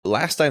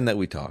last time that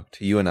we talked,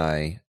 you and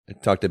I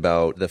talked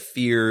about the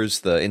fears,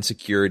 the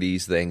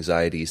insecurities, the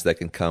anxieties that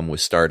can come with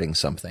starting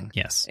something.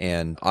 Yes.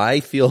 And I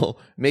feel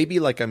maybe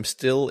like I'm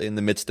still in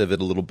the midst of it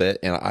a little bit,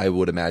 and I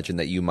would imagine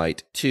that you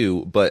might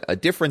too. But a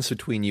difference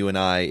between you and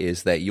I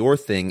is that your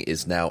thing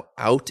is now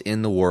out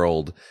in the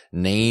world,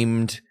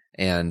 named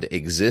and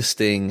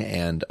existing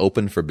and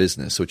open for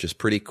business, which is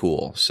pretty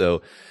cool.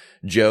 So,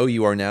 Joe,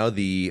 you are now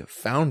the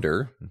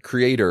founder,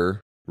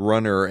 creator,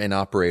 runner, and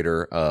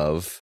operator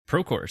of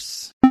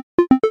Procourse.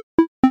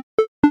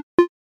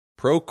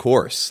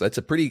 Procourse. That's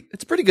a pretty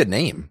good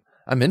name.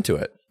 I'm into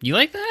it. You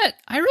like that?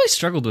 I really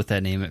struggled with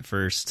that name at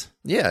first.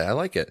 Yeah, I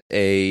like it.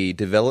 A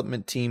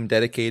development team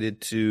dedicated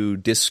to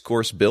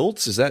discourse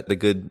builds. Is that the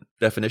good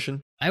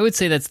definition? I would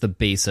say that's the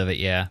base of it,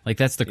 yeah. Like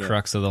that's the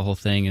crux of the whole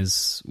thing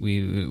is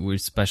we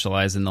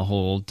specialize in the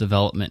whole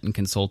development and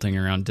consulting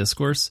around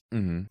discourse.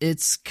 Mm-hmm.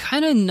 It's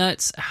kind of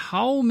nuts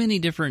how many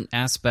different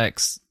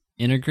aspects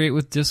integrate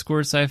with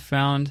discourse I've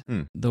found.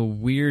 The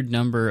weird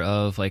number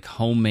of like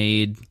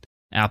homemade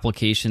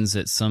applications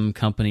that some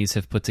companies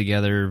have put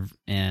together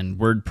and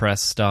WordPress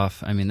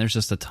stuff. I mean, there's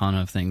just a ton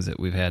of things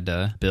that we've had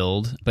to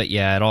build. But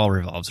yeah, it all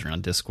revolves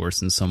around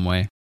discourse in some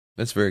way.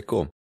 That's very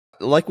cool.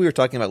 Like we were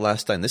talking about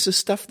last time, this is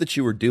stuff that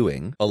you were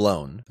doing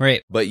alone.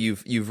 Right. But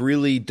you've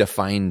really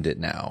defined it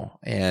now,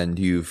 and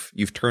you've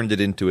turned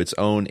it into its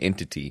own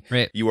entity.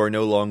 Right. You are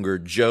no longer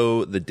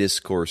Joe, the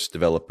discourse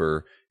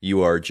developer.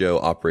 You are Joe,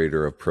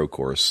 operator of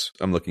Procourse.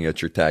 I'm looking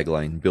at your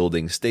tagline,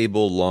 building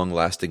stable,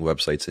 long-lasting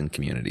websites and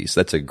communities.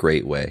 That's a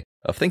great way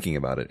of thinking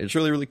about it. It's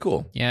really, really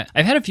cool. Yeah.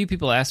 I've had a few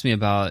people ask me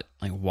about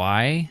like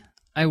why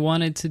I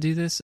wanted to do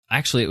this.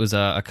 Actually, it was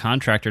a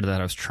contractor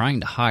that I was trying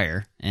to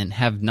hire and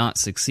have not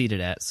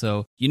succeeded at.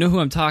 So you know who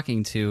I'm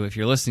talking to. If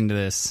you're listening to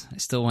this, I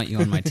still want you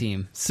on my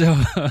team. So,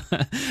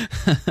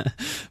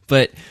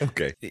 but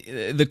okay.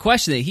 The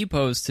question that he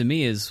posed to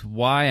me is,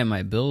 why am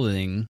I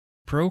building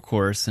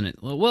Procourse? And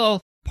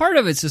part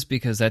of it's just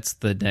because that's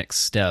the next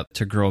step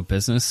to grow a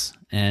business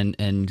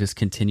and just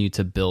continue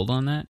to build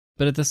on that.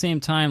 But at the same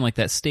time, like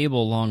that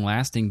stable,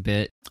 long-lasting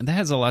bit, that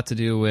has a lot to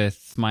do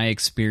with my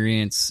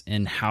experience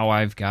and how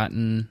I've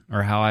gotten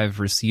or how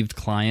I've received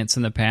clients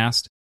in the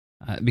past.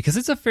 Because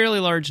it's a fairly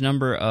large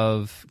number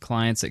of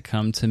clients that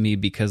come to me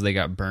because they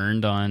got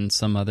burned on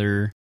some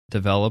other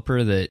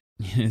developer that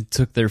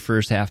took their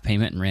first half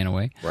payment and ran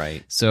away.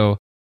 Right. So,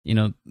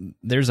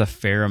 there's a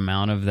fair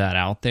amount of that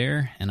out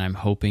there, and I'm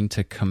hoping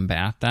to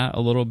combat that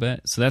a little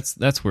bit. So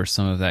that's where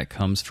some of that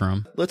comes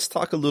from. Let's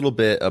talk a little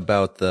bit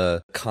about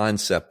the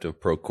concept of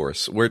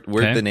Procourse. Where'd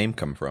the name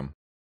come from?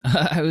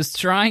 I was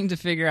trying to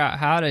figure out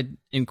how to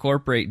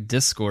incorporate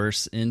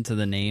discourse into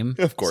the name,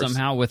 of course,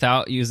 somehow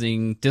without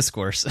using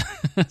discourse.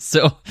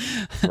 So,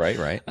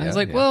 right. I was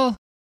like, well,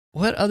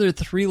 what other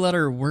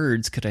 3-letter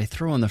words could I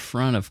throw on the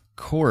front of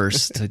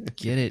course to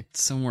get it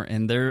somewhere?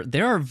 And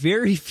there are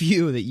very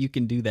few that you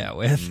can do that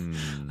with.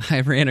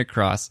 I ran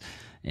across,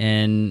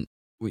 and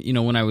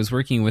when I was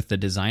working with the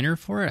designer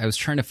for it, I was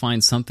trying to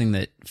find something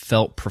that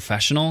felt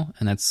professional,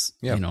 and that's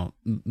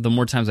the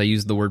more times I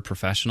used the word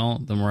professional,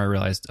 the more I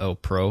realized,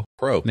 pro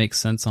makes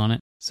sense on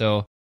it.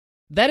 So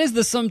that is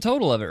the sum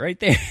total of it right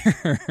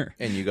there.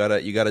 And you got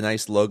a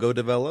nice logo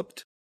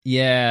developed?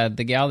 Yeah,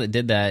 the gal that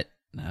did that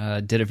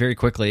did it very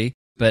quickly,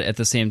 but at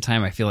the same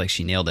time, I feel like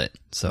she nailed it.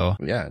 So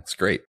yeah, it's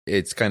great.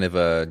 It's kind of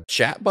a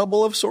chat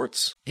bubble of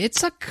sorts.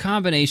 It's a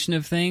combination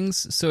of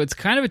things. So it's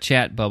kind of a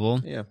chat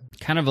bubble. Yeah.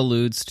 Kind of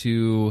alludes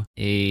to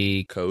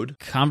a code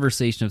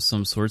conversation of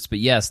some sorts. But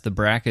yes, the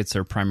brackets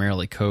are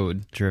primarily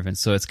code driven.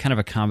 So it's kind of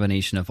a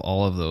combination of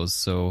all of those.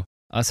 So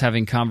us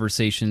having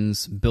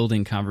conversations,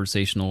 building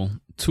conversational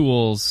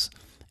tools,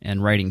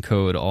 and writing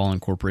code all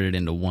incorporated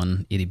into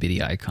one itty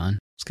bitty icon.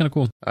 It's kind of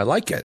cool. I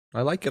like it.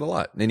 I like it a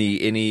lot.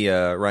 Any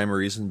rhyme or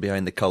reason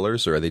behind the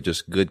colors, or are they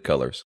just good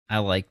colors? I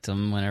liked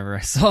them whenever I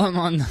saw them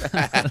on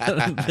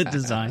the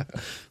design.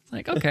 It's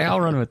like, okay,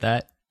 I'll run with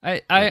that.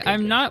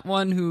 I'm not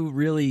one who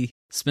really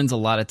spends a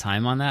lot of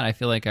time on that. I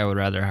feel like I would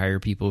rather hire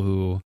people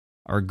who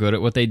are good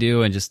at what they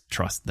do and just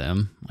trust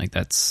them. Like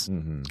that's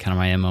kind of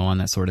my MO on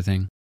that sort of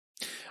thing.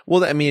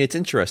 Well, I mean, it's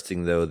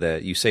interesting, though,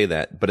 that you say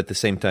that, but at the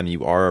same time,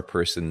 you are a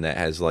person that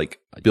has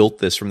built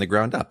this from the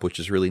ground up, which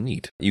is really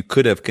neat. You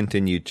could have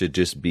continued to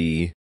just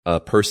be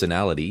a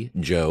personality,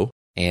 Joe,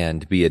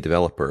 and be a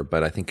developer,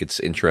 but I think it's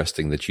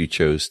interesting that you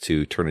chose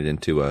to turn it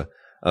into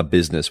a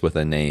business with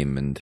a name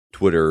and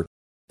Twitter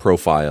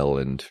profile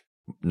and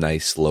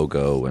nice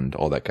logo and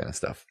all that kind of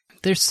stuff.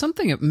 There's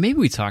something, maybe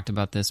we talked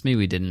about this, maybe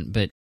we didn't,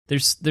 but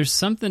there's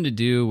something to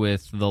do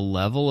with the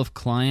level of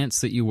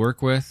clients that you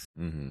work with.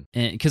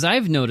 Because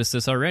I've noticed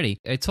this already.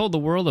 I told the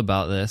world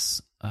about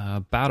this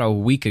about a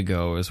week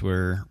ago as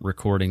we're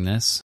recording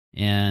this.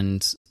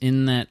 And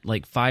in that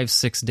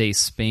 5-6 day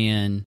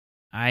span,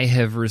 I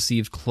have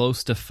received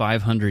close to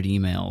 500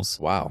 emails.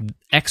 Wow.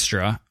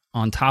 Extra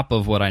on top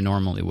of what I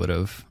normally would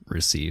have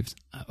received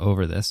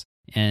over this.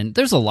 And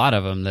there's a lot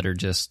of them that are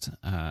just,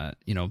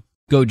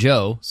 Go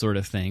Joe sort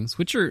of things,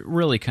 which are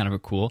really kind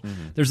of cool.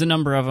 Mm-hmm. There's a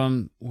number of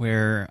them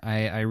where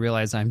I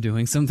realize I'm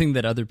doing something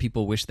that other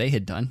people wish they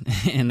had done,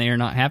 and they are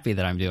not happy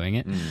that I'm doing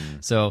it.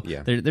 So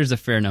there's a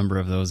fair number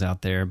of those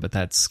out there, but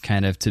that's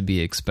kind of to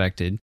be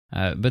expected.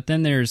 But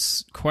then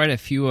there's quite a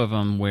few of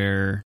them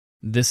where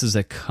this is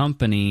a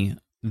company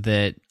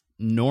that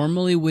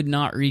normally would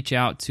not reach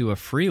out to a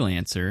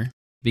freelancer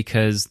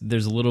because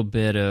there's a little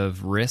bit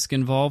of risk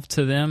involved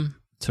to them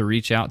to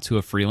reach out to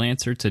a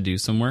freelancer to do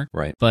some work.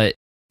 Right. But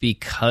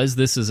because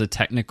this is a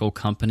technical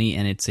company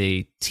and it's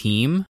a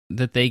team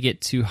that they get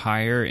to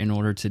hire in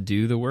order to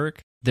do the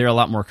work, they're a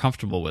lot more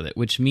comfortable with it,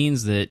 which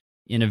means that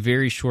in a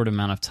very short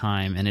amount of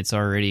time, and it's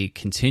already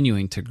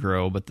continuing to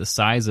grow, but the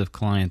size of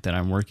client that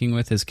I'm working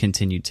with has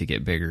continued to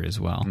get bigger as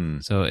well.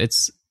 So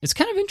it's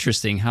kind of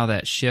interesting how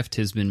that shift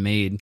has been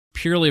made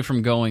purely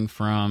from going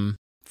from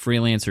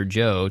Freelancer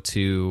Joe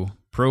to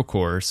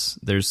Procourse.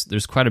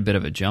 There's quite a bit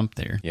of a jump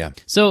there. Yeah.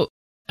 So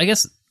I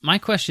guess my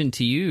question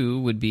to you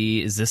would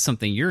be, is this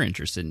something you're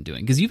interested in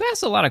doing? Because you've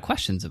asked a lot of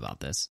questions about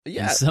this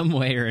in some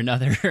way or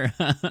another.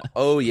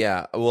 Oh,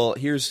 yeah. Well,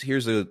 here's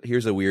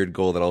a weird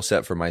goal that I'll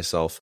set for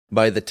myself.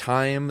 By the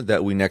time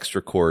that we next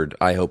record,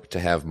 I hope to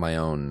have my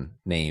own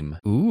name.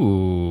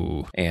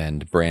 Ooh.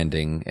 And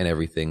branding and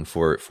everything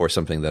for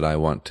something that I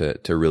want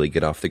to really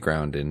get off the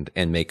ground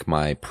and make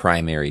my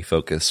primary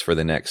focus for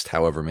the next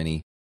however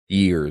many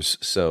years.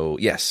 So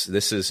yes,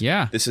 this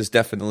is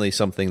definitely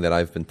something that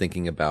I've been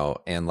thinking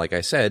about. And like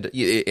I said,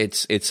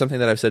 it's something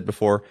that I've said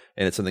before,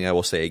 and it's something I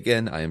will say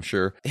again, I am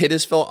sure. It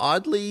has felt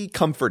oddly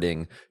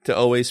comforting to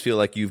always feel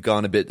like you've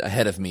gone a bit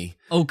ahead of me.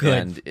 Oh,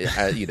 good.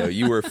 And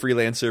you were a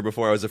freelancer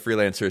before I was a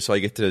freelancer, so I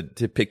get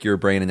to pick your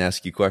brain and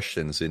ask you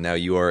questions. And now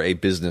you are a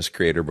business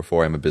creator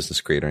before I'm a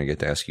business creator, and I get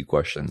to ask you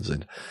questions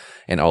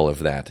and all of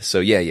that.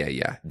 So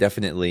yeah.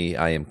 Definitely,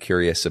 I am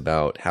curious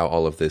about how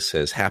all of this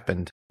has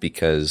happened,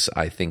 because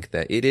I think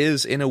that it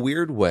is, in a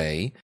weird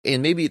way,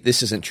 and maybe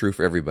this isn't true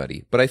for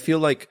everybody, but I feel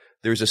like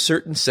there's a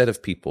certain set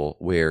of people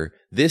where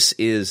this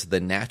is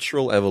the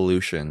natural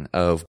evolution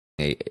of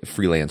a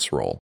freelance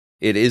role.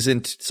 It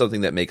isn't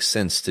something that makes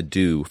sense to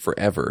do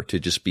forever, to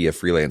just be a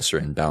freelancer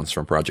and bounce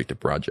from project to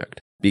project.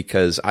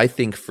 Because I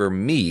think for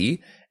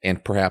me,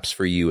 and perhaps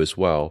for you as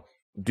well,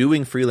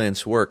 doing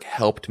freelance work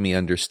helped me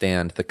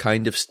understand the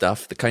kind of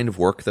stuff, the kind of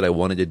work that I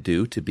wanted to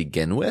do to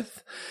begin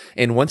with.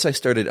 And once I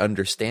started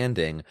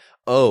understanding,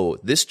 oh,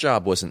 this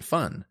job wasn't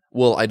fun.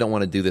 Well, I don't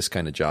want to do this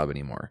kind of job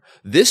anymore.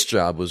 This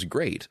job was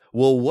great.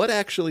 Well, what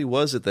actually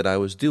was it that I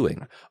was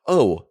doing?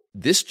 Oh,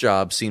 this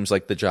job seems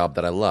like the job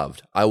that I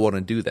loved. I want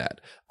to do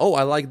that. Oh,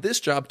 I like this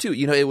job too.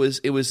 It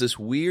was this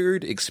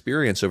weird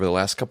experience over the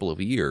last couple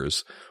of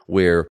years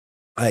where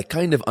I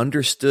kind of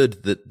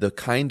understood the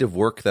kind of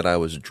work that I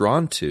was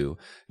drawn to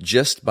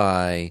just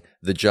by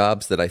the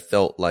jobs that I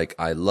felt like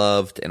I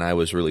loved and I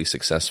was really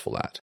successful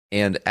at.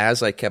 And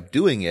as I kept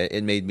doing it,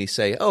 it made me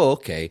say, oh,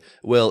 okay,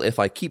 well, if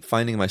I keep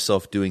finding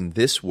myself doing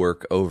this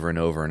work over and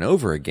over and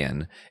over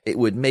again, it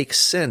would make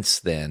sense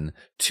then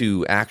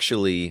to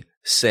actually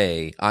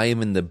say, I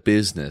am in the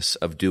business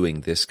of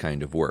doing this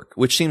kind of work,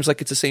 which seems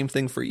like it's the same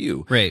thing for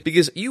you. Right.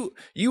 Because you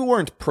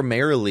weren't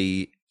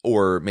primarily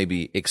or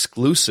maybe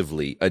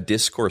exclusively a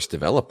discourse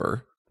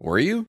developer, were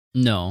you?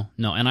 No,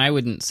 and I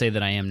wouldn't say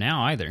that I am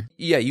now either.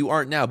 Yeah, you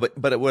aren't now, but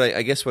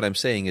I guess what I'm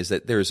saying is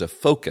that there's a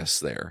focus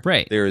there.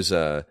 Right. There's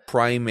a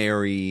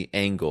primary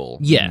angle.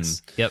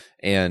 Yes. Yep.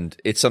 And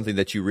it's something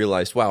that you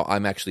realize, wow,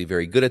 I'm actually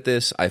very good at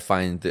this. I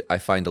find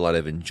a lot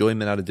of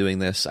enjoyment out of doing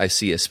this. I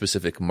see a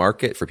specific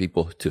market for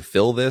people to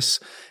fill this,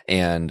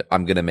 and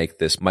I'm going to make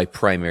this my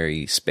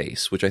primary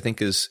space, which I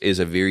think is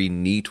a very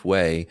neat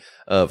way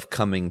of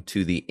coming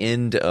to the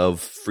end of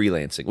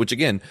freelancing, which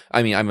again,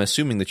 I mean, I'm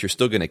assuming that you're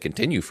still going to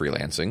continue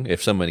freelancing.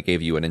 If someone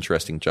gave you an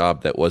interesting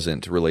job that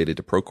wasn't related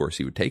to Procourse,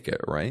 you would take it,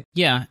 right?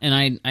 Yeah,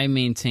 and I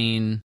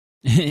maintain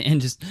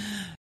and just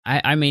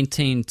I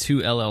maintain two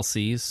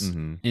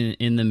LLCs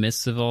in the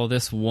midst of all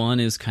this. One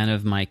is kind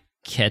of my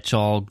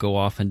catch-all, go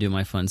off and do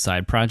my fun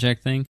side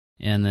project thing,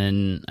 and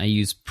then I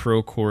use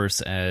Procourse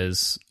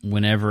as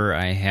whenever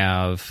I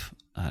have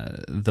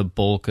the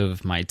bulk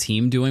of my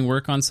team doing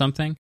work on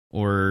something,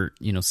 or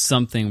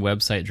something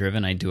website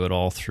driven, I do it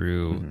all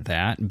through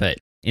that. But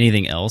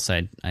anything else,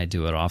 I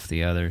do it off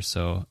the other.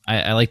 So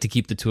I like to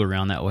keep the two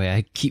around. That way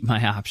I keep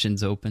my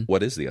options open.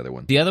 What is the other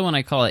one? The other one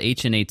I call it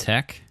H&A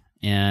Tech,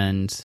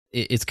 and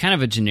it's kind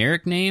of a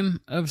generic name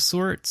of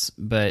sorts,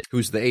 but...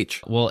 Who's the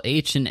H? Well,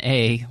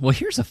 H&A... Well,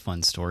 here's a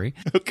fun story.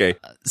 Okay.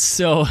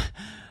 So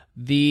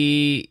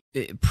the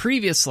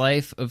previous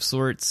life of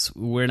sorts,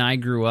 when I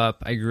grew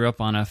up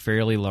on a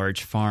fairly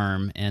large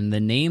farm, and the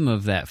name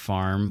of that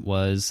farm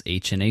was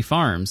H&A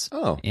Farms.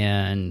 Oh.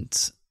 And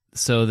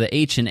so the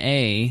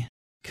H&A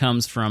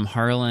comes from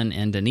Harlan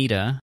and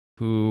Anita,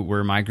 who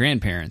were my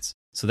grandparents.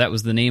 So that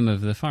was the name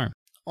of the farm.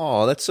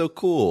 Oh, that's so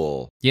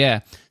cool.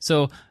 Yeah.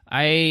 So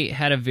I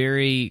had a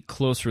very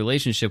close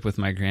relationship with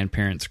my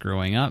grandparents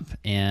growing up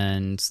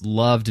and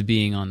loved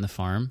being on the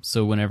farm.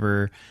 So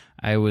whenever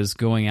I was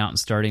going out and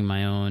starting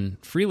my own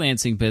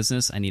freelancing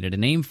business, I needed a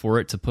name for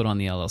it to put on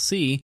the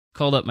LLC.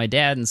 called up my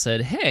dad and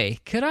said, "Hey,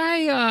 could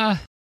I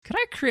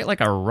create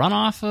like a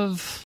runoff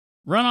of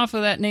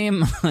that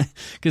name?"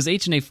 Because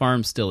H&A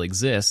Farms still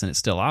exists and it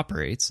still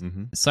operates.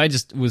 Mm-hmm. So I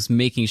just was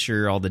making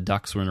sure all the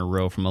ducks were in a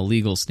row from a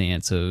legal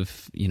stance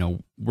of,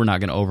 we're not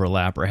going to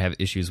overlap or have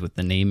issues with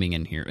the naming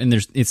in here. And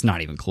it's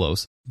not even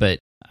close. But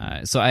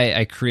so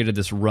I created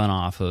this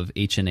runoff of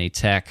H&A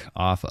Tech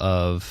off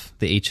of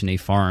the H&A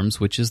Farms,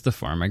 which is the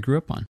farm I grew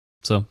up on.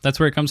 So that's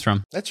where it comes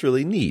from. That's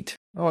really neat.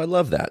 Oh, I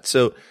love that.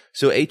 So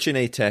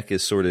H&A Tech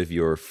is sort of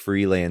your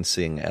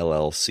freelancing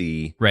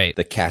LLC, right?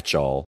 The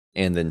catch-all.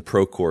 And then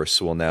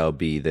Procourse will now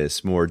be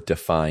this more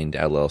defined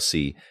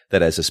LLC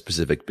that has a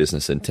specific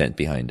business intent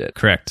behind it.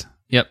 Correct.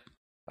 Yep.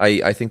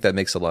 I think that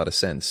makes a lot of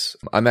sense.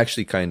 I'm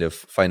actually kind of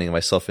finding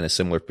myself in a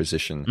similar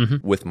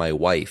position with my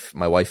wife.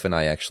 My wife and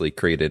I actually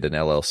created an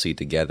LLC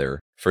together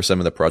for some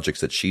of the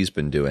projects that she's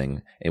been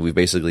doing. And we've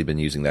basically been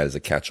using that as a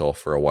catch-all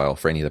for a while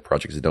for any of the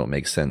projects that don't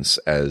make sense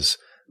as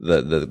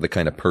the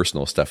kind of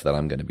personal stuff that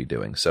I'm going to be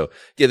doing. So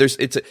yeah,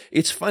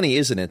 it's funny,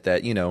 isn't it,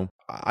 that,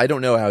 I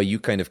don't know how you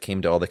kind of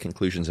came to all the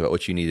conclusions about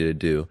what you needed to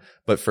do,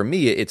 but for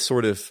me,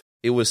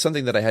 it was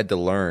something that I had to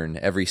learn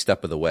every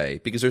step of the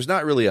way, because there's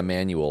not really a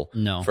manual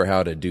for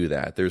how to do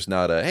that. There's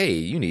not hey,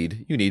 you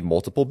need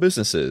multiple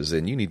businesses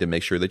and you need to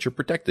make sure that you're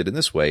protected in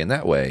this way and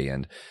that way.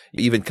 And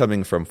even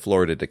coming from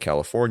Florida to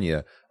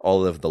California,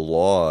 all of the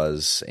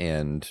laws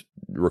and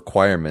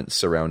requirements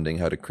surrounding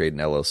how to create an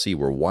LLC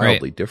were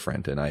wildly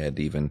different. And I had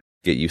to even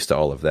get used to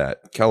all of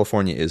that.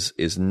 California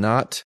is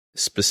not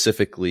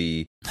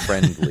specifically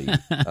friendly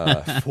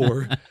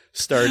for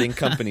starting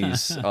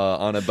companies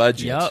on a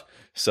budget. Yep.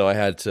 So I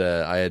had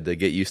to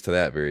get used to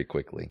that very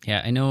quickly.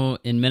 Yeah, I know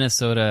in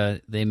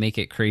Minnesota they make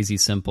it crazy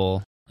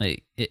simple.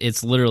 Like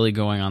it's literally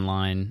going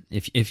online.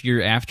 If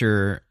you're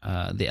after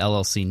the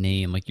LLC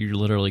name, like you're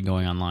literally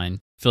going online,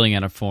 filling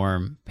out a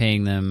form,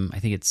 paying them, I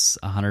think it's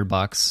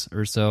 $100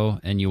 or so,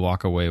 and you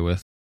walk away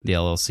with the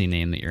LLC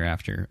name that you're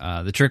after.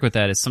 The trick with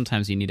that is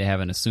sometimes you need to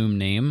have an assumed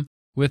name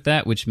with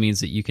that, which means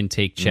that you can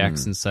take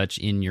checks and such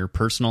in your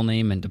personal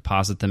name and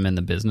deposit them in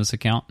the business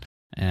account.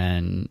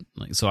 And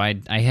so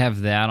I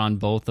have that on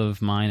both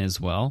of mine as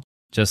well,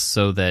 just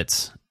so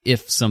that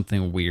if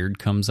something weird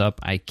comes up,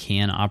 I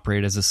can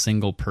operate as a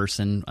single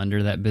person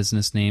under that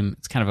business name.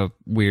 It's kind of a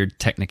weird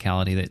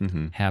technicality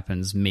that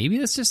happens. Maybe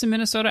that's just in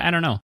Minnesota. I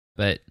don't know.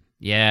 But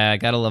yeah, I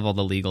got to love all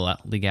the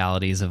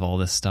legalities of all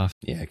this stuff.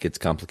 Yeah, it gets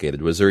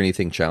complicated. Was there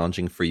anything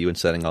challenging for you in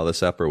setting all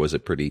this up, or was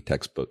it pretty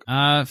textbook?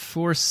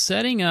 For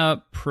setting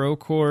up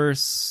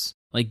Procourse,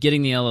 like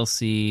getting the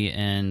LLC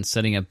and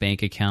setting up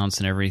bank accounts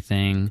and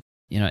everything,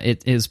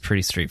 it is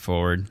pretty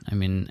straightforward. I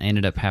mean, I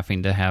ended up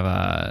having to have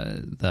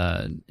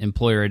the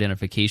employer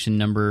identification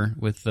number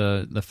with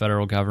the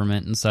federal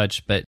government and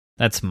such, but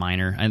that's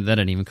minor. That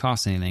didn't even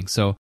cost anything.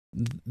 So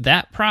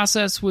that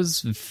process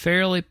was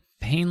fairly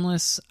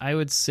painless. I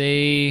would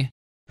say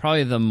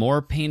probably the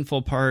more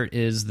painful part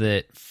is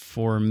that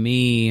for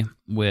me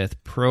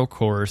with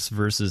Procourse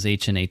versus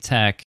H&A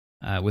Tech,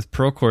 with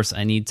Procourse,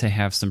 I need to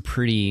have some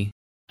pretty,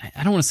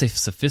 I don't want to say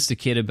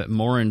sophisticated, but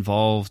more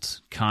involved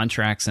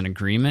contracts and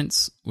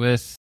agreements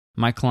with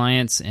my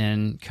clients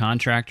and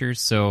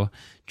contractors. So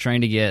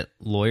trying to get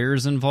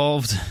lawyers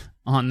involved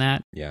on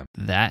that,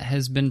 that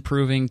has been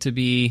proving to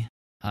be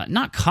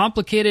not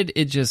complicated.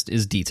 It just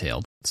is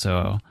detailed.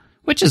 So,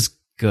 which is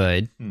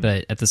good,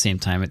 but at the same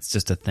time, it's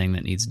just a thing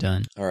that needs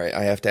done. All right.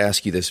 I have to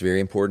ask you this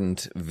very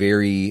important,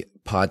 very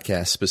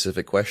podcast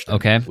specific question.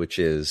 Okay. Which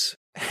is,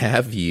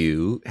 have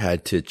you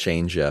had to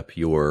change up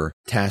your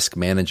task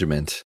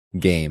management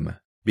game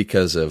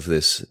because of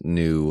this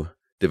new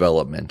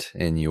development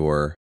in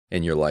your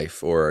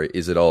life, or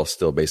is it all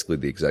still basically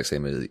the exact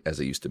same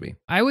as it used to be?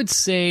 I would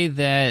say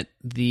that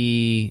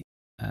the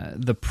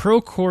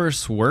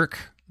Procourse work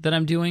that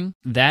I'm doing,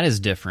 that is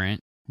different,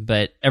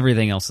 but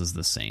everything else is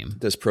the same.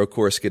 Does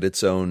Procourse get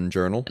its own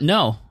journal?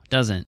 No, it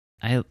doesn't.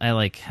 I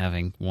like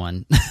having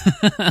one.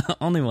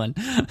 Only one.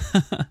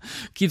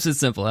 Keeps it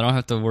simple. I don't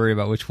have to worry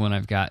about which one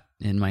I've got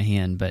in my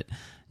hand. But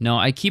no,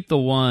 I keep the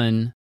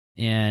one,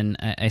 and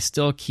I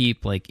still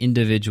keep like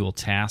individual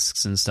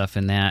tasks and stuff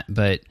in that.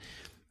 But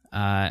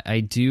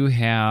I do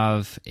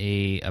have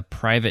a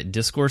private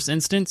Discourse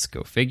instance,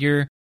 go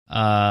figure,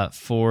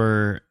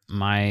 for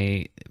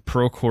my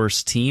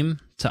Procourse team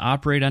to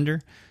operate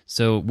under.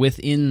 So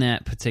within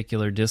that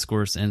particular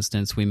Discourse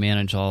instance, we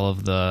manage all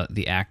of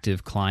the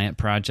active client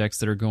projects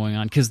that are going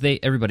on, because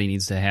everybody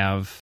needs to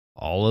have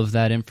all of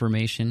that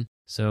information.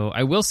 So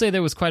I will say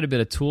there was quite a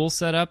bit of tool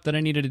setup that I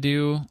needed to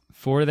do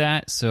for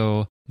that.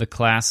 So the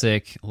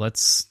classic,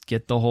 let's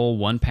get the whole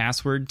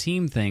 1Password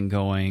team thing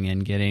going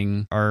and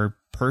getting our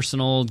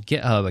personal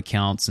GitHub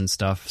accounts and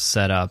stuff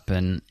set up,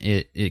 and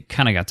it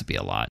kind of got to be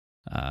a lot.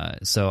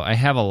 So I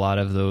have a lot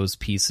of those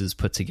pieces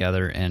put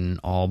together and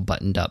all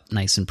buttoned up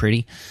nice and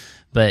pretty.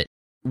 But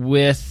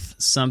with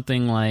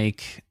something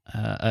like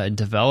a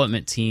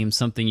development team,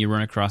 something you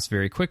run across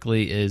very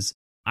quickly is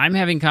I'm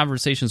having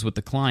conversations with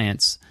the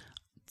clients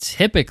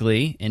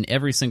typically, in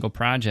every single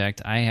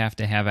project, I have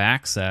to have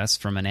access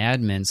from an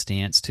admin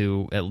stance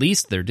to at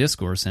least their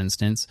Discourse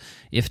instance,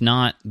 if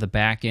not the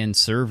back-end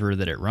server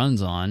that it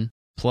runs on,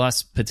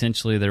 plus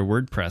potentially their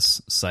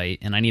WordPress site,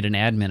 and I need an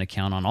admin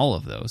account on all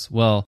of those.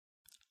 Well,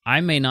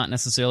 I may not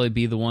necessarily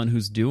be the one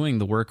who's doing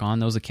the work on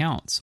those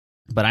accounts,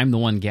 but I'm the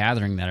one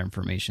gathering that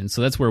information.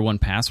 So that's where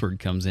 1Password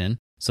comes in.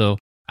 So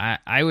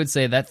I would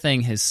say that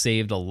thing has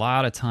saved a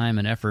lot of time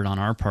and effort on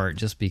our part,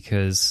 just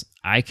because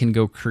I can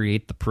go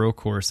create the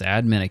Procourse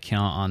admin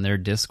account on their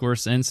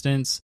Discourse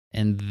instance,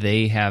 and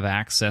they have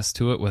access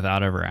to it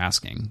without ever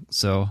asking.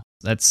 So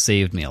that's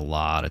saved me a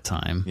lot of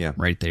time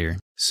right there.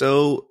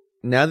 So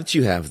now that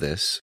you have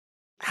this,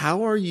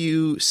 how are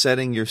you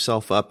setting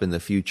yourself up in the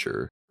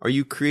future? Are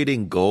you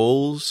creating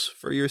goals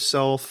for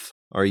yourself?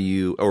 Are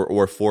you,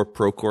 or for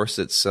Procourse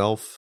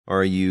itself?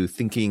 Are you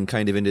thinking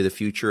kind of into the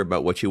future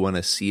about what you want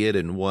to see it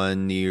in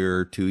 1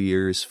 year, 2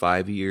 years,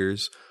 5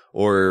 years?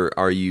 Or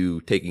are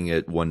you taking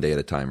it one day at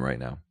a time right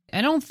now?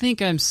 I don't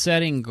think I'm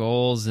setting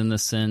goals in the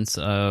sense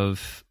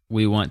of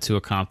we want to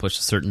accomplish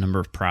a certain number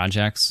of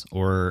projects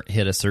or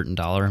hit a certain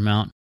dollar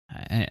amount.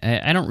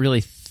 I don't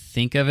really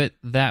think of it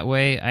that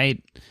way.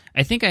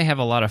 I think I have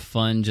a lot of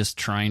fun just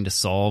trying to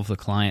solve the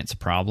client's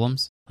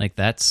problems. Like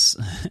that's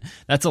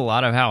a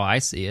lot of how I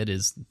see it,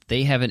 is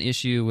they have an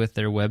issue with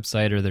their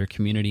website or their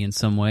community in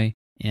some way,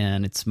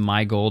 and it's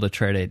my goal to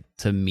try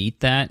to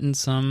meet that in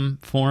some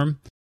form.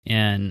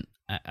 And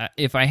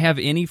if I have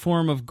any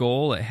form of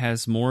goal, it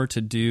has more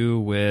to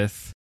do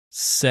with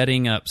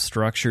setting up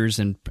structures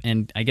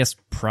and I guess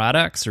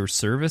products or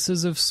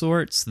services of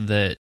sorts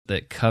that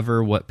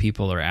cover what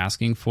people are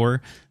asking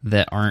for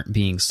that aren't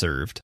being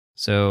served.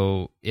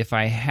 So if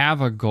I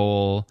have a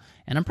goal,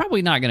 and I'm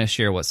probably not going to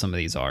share what some of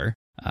these are,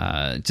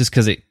 just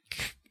because it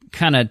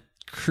kind of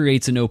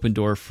creates an open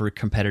door for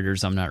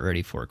competitors I'm not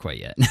ready for quite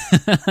yet.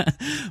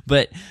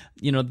 But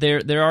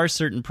there are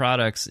certain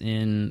products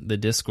in the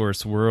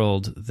Discourse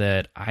world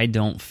that I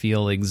don't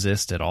feel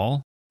exist at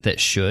all that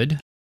should,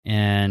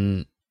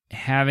 and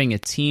having a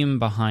team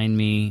behind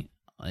me,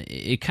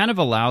 it kind of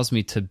allows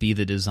me to be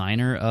the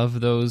designer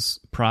of those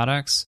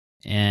products.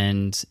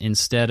 And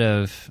instead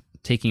of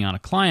taking on a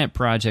client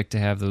project to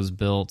have those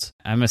built,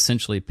 I'm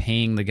essentially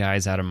paying the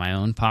guys out of my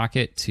own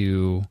pocket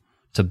to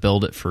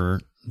build it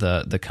for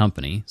the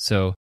company.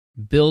 So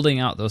building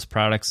out those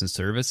products and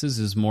services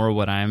is more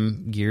what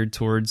I'm geared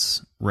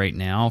towards right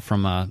now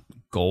from a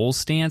goal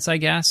stance, I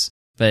guess.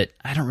 But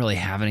I don't really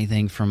have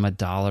anything from a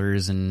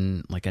dollars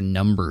and like a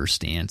number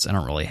stance. I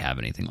don't really have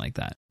anything like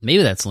that.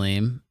 Maybe that's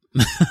lame.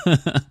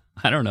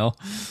 I don't know.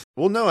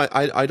 Well, no,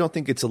 I don't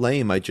think it's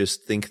lame. I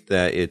just think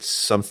that it's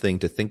something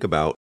to think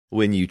about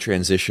when you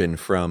transition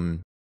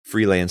from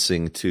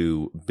freelancing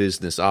to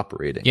business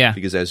operating. Yeah.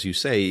 Because as you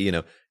say,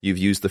 you've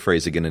used the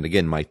phrase again and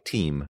again, my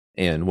team.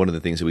 And one of the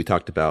things that we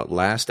talked about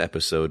last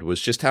episode was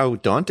just how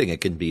daunting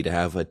it can be to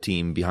have a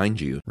team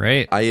behind you.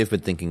 Right. I have been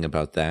thinking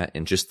about that,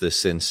 and just the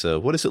sense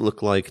of what does it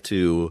look like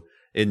to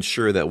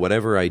ensure that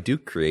whatever I do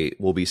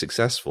create will be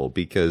successful?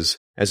 Because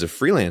as a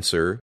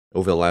freelancer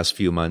over the last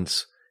few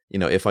months,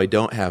 if I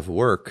don't have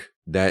work,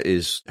 that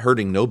is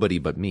hurting nobody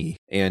but me.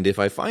 And if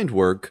I find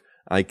work,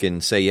 I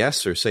can say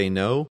yes or say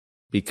no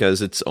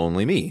because it's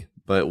only me.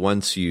 But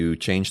once you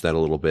change that a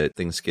little bit,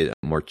 things get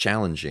more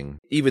challenging.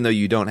 Even though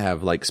you don't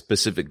have like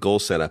specific goal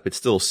set up, it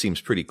still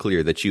seems pretty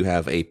clear that you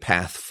have a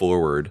path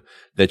forward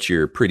that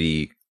you're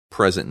pretty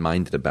present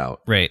minded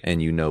about. Right.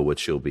 And you know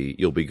what you'll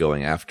be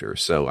going after.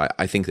 So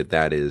I think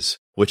that is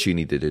what you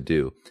needed to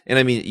do. And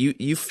I mean,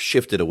 you've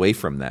shifted away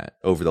from that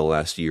over the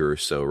last year or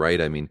so,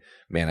 right? I mean,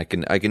 man, I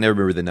can never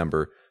remember the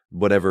number,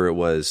 whatever it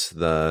was,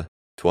 the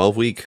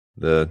 12-week,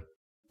 the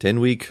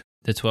 10-week.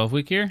 The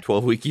 12-week year?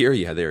 12-week year?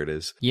 Yeah, there it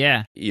is.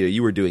 Yeah.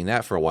 You were doing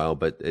that for a while,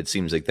 but it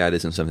seems like that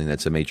isn't something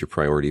that's a major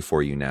priority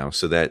for you now.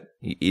 So that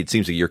it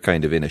seems like you're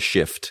kind of in a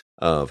shift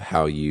of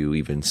how you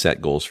even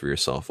set goals for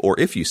yourself, or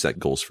if you set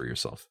goals for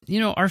yourself.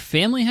 Our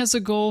family has a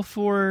goal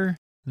for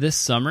this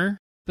summer,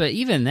 but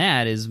even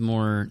that is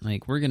more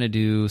like we're going to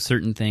do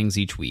certain things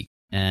each week.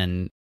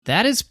 And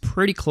that is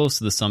pretty close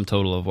to the sum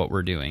total of what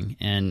we're doing.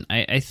 And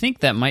I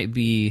think that might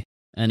be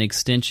an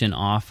extension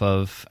off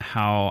of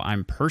how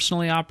I'm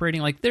personally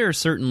operating. Like there are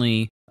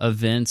certainly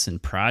events and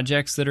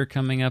projects that are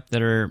coming up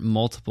that are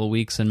multiple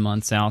weeks and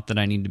months out that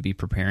I need to be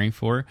preparing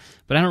for,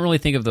 but I don't really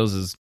think of those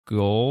as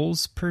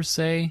goals per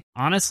se.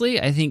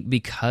 Honestly, I think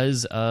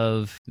because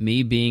of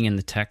me being in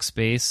the tech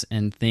space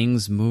and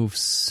things move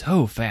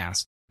so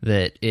fast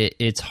that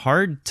it's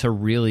hard to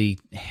really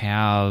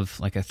have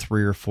like a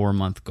 3 or 4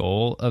 month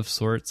goal of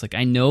sorts. Like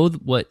I know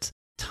what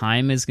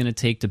time is going to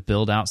take to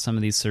build out some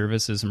of these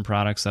services and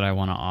products that I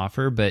want to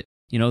offer, but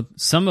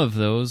some of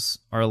those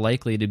are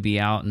likely to be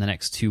out in the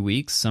next 2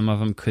 weeks. Some of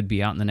them could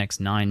be out in the next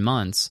 9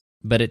 months,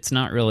 but it's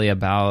not really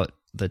about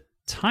the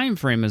time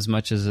frame as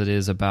much as it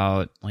is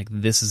about like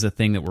this is a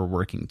thing that we're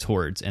working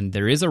towards, and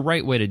there is a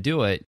right way to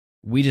do it.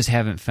 We just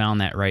haven't found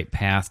that right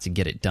path to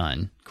get it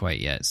done quite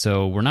yet.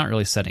 So we're not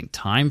really setting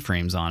time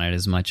frames on it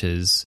as much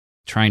as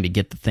trying to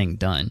get the thing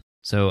done.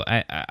 So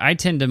I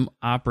tend to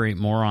operate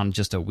more on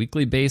just a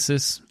weekly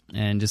basis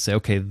and just say,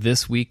 okay,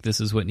 this week,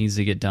 this is what needs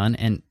to get done.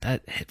 And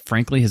that,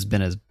 frankly, has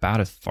been about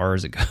as far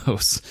as it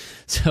goes.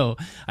 So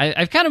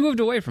I've kind of moved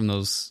away from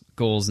those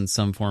goals in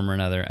some form or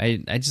another.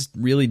 I just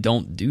really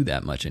don't do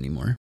that much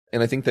anymore.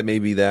 And I think that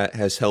maybe that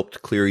has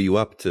helped clear you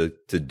up to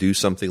do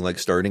something like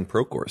starting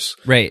Procourse.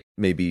 Right.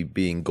 Maybe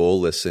being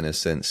goalless in a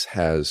sense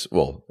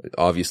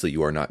obviously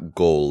you are not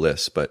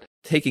goalless, but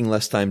taking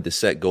less time to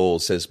set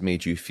goals has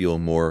made you feel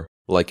more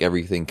like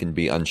everything can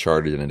be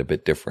uncharted and a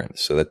bit different.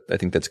 So I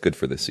think that's good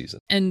for this season.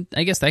 And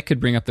I guess that could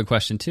bring up the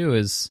question too,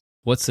 is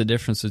what's the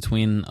difference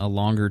between a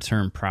longer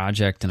term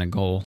project and a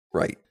goal?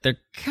 Right. They're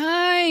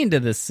kind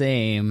of the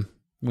same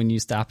when you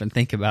stop and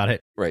think about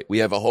it. Right. We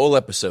have a whole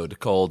episode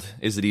called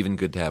Is It Even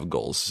Good to Have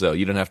Goals? So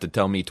you don't have to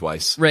tell me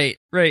twice. Right.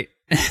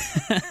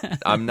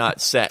 I'm not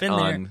set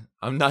on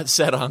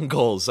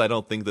goals. I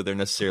don't think that they're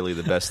necessarily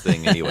the best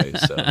thing anyway.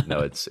 So no,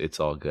 it's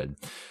all good.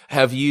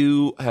 Have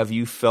you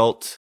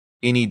felt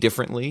any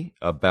differently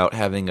about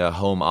having a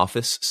home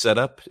office set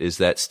up? Is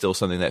that still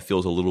something that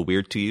feels a little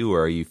weird to you,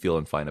 or are you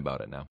feeling fine about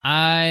it now?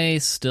 I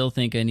still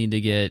think I need to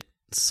get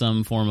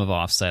some form of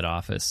offsite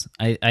office.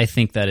 I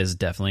think that is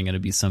definitely going to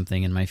be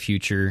something in my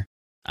future.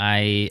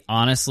 I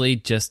honestly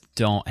just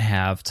don't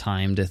have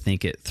time to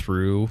think it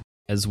through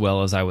as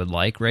well as I would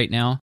like right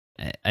now.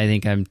 I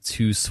think I'm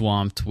too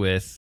swamped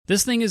with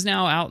this thing is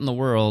now out in the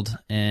world,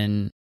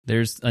 and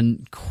there's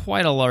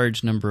quite a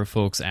large number of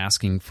folks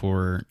asking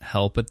for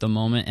help at the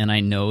moment, and I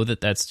know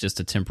that that's just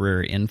a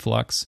temporary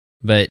influx,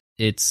 but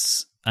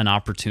it's an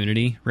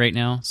opportunity right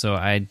now, so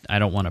I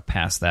don't want to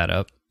pass that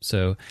up.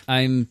 So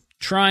I'm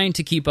trying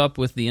to keep up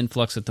with the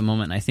influx at the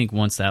moment, and I think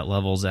once that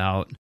levels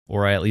out,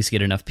 or I at least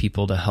get enough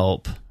people to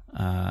help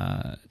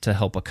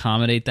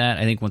accommodate that,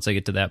 I think once I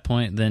get to that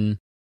point, then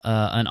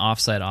an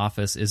offsite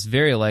office is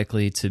very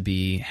likely to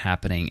be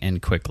happening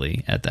and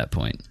quickly at that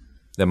point.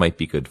 That might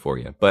be good for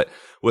you. But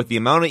with the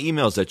amount of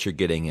emails that you're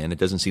getting in, it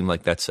doesn't seem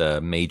like that's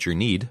a major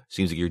need.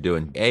 Seems like you're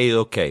doing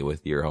A-okay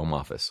with your home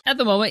office. At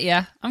the moment,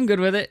 yeah, I'm good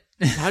with it.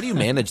 How do you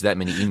manage that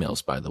many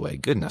emails, by the way?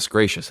 Goodness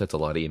gracious, that's a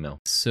lot of email.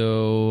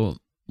 So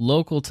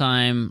local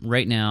time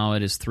right now,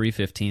 it is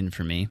 3:15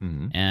 for me.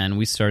 Mm-hmm. And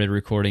we started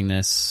recording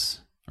this,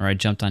 or I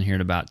jumped on here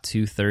at about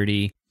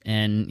 2:30.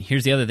 And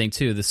here's the other thing,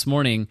 too. This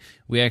morning,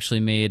 we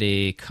actually made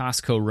a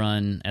Costco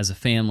run as a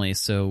family.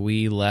 So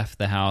we left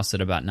the house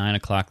at about 9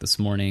 o'clock this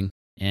morning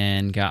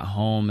and got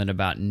home at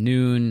about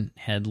noon,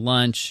 had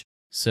lunch.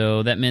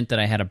 So that meant that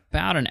I had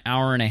about an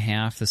hour and a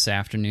half this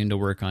afternoon to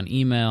work on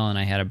email, and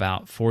I had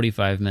about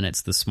 45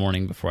 minutes this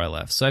morning before I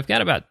left. So I've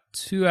got about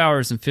 2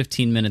 hours and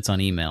 15 minutes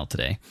on email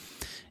today.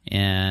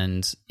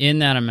 And in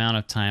that amount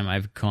of time,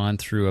 I've gone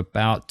through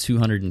about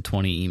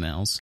 220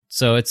 emails.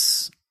 So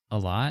it's a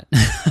lot.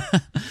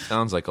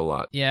 Sounds like a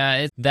lot.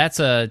 Yeah, that's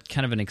a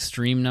kind of an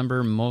extreme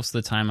number. Most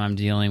of the time I'm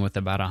dealing with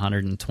about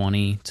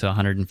 120 to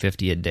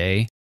 150 a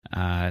day.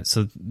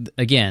 So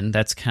again,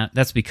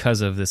 that's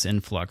because of this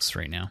influx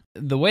right now.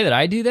 The way that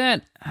I do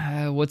that,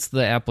 I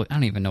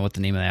don't even know what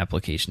the name of the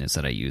application is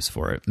that I use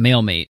for it.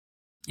 Mailmate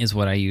is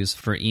what I use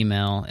for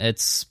email.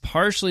 It's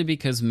partially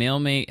because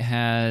Mailmate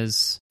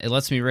it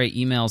lets me write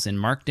emails in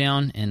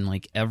Markdown, and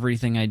like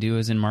everything I do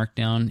is in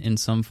Markdown in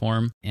some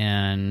form.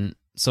 And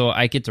so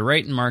I get to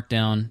write in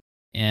Markdown,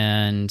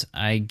 and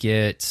I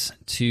get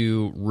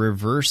to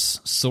reverse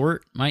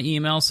sort my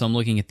email. So I'm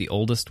looking at the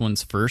oldest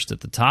ones first at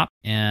the top.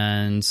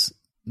 And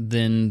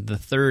then the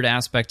third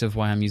aspect of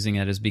why I'm using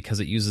it is because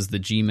it uses the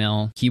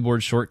Gmail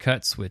keyboard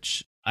shortcuts,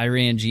 which I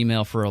ran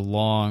Gmail for a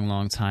long,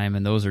 long time,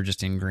 and those are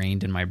just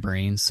ingrained in my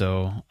brain.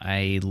 So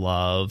I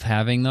love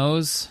having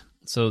those.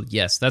 So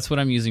yes, that's what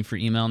I'm using for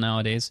email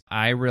nowadays.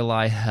 I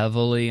rely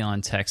heavily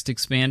on Text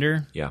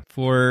Expander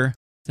for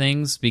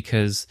things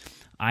because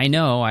I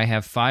know I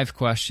have 5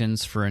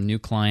 questions for a new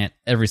client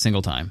every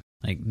single time.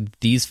 Like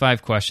these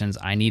 5 questions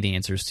I need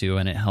answers to,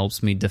 and it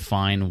helps me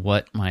define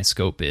what my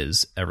scope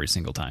is every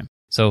single time.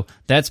 So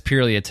that's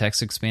purely a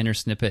Text Expander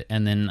snippet.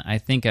 And then I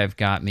think I've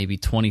got maybe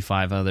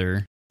 25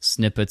 other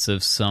snippets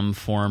of some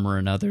form or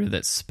another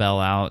that spell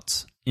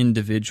out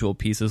individual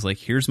pieces, like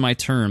here's my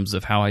terms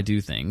of how I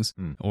do things,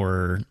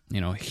 or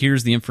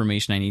here's the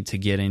information I need to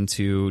get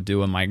into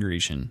do a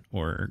migration,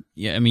 or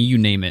you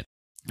name it.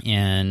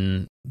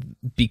 And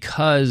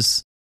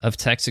because of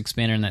Text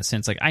Expander in that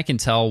sense, like I can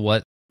tell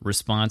what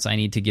response I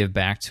need to give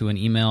back to an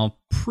email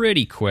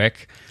pretty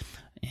quick.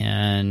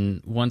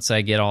 And once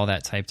I get all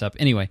that typed up,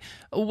 anyway,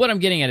 what I'm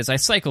getting at is I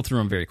cycle through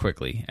them very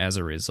quickly as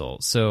a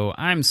result. So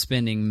I'm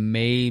spending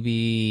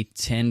maybe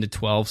 10 to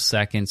 12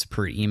 seconds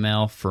per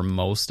email for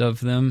most of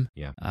them,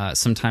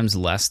 sometimes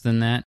less than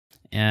that.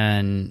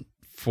 And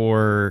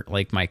for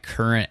like my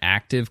current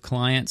active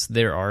clients,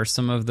 there are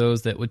some of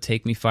those that would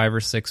take me 5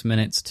 or 6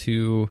 minutes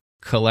to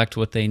collect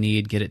what they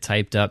need, get it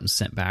typed up and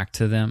sent back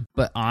to them.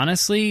 But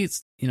honestly,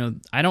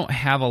 I don't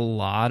have a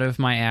lot of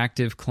my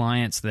active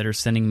clients that are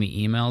sending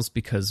me emails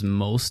because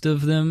most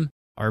of them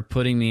are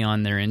putting me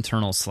on their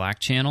internal Slack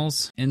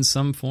channels in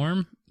some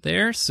form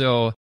there.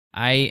 So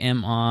I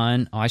am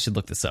on, I should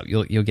look this up.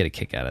 You'll get a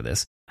kick out of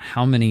this.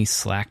 how many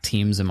Slack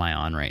teams am I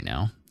on right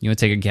now? You want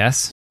to take a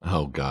guess?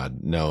 Oh,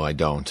 God. No, I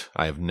don't.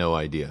 I have no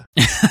idea.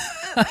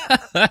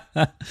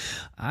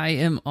 I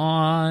am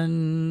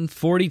on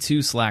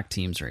 42 Slack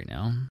teams right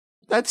now.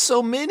 That's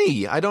so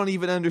many. I don't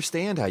even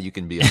understand how you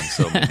can be on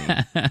so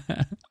many.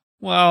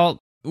 Well,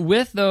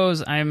 with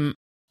those,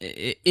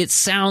 it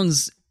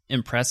sounds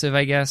impressive,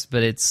 I guess,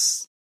 but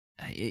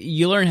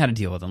you learn how to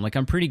deal with them. Like,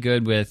 I'm pretty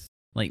good with,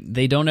 like,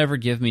 they don't ever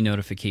give me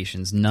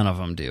notifications. None of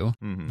them do.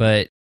 Mm-hmm.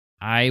 But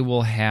I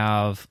will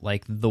have,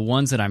 like, the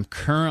ones that I'm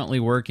currently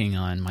working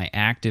on, my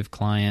active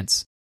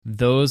clients,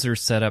 those are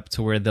set up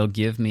to where they'll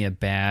give me a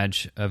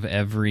badge of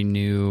every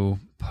new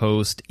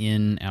post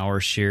in our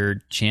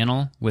shared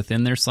channel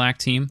within their Slack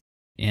team.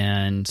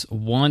 And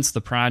once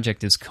the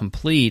project is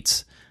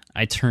complete,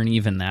 I turn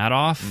even that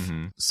off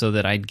so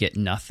that I'd get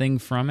nothing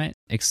from it,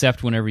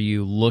 except whenever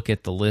you look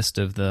at the list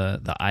of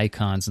the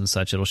icons and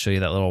such, it'll show you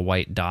that little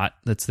white dot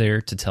that's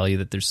there to tell you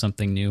that there's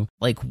something new.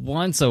 Like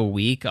once a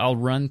week, I'll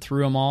run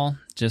through them all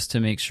just to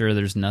make sure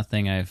there's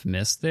nothing I've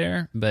missed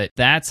there. But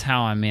that's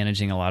how I'm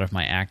managing a lot of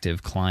my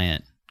active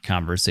client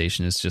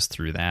conversation, is just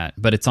through that.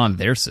 But it's on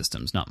their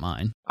systems, not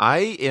mine.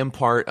 I am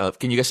part of,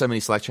 can you guess how many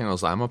Slack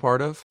channels I'm a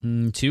part of?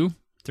 2?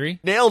 3?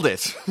 Nailed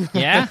it.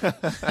 Yeah?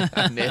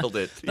 Nailed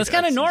it. That's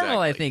kind of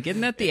normal, exactly. I think.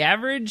 Isn't that the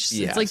average?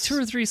 Yes. It's like 2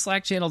 or 3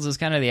 Slack channels is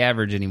kind of the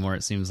average anymore,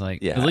 it seems like.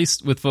 Yeah. At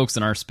least with folks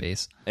in our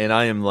space. And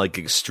I am like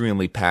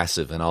extremely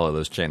passive in all of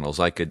those channels.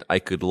 I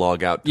could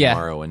log out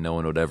tomorrow and no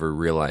one would ever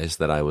realize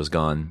that I was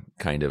gone,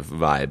 kind of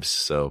vibes.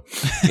 So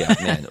yeah,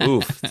 man,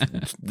 oof.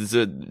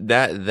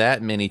 That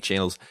many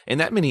channels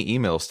and that many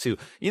emails too.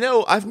 You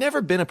know, I've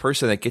never been a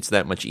person that gets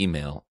that much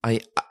email.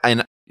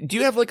 Do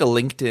you have like a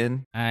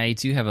LinkedIn? I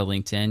do have a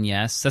LinkedIn,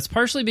 yes. That's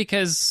partially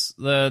because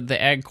the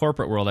ag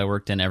corporate world I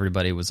worked in,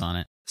 everybody was on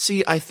it.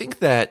 See, I think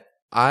that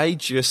I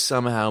just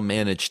somehow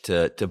managed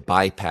to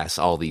bypass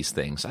all these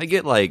things. I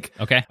get like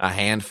a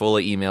handful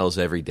of emails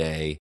every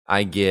day.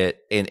 I get,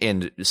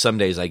 and some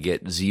days I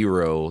get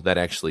 0 that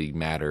actually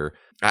matter.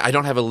 I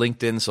don't have a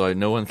LinkedIn, so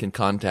no one can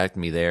contact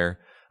me there.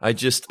 I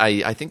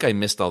think I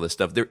missed all this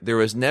stuff.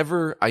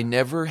 I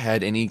never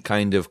had any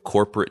kind of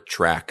corporate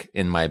track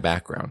in my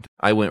background.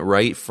 I went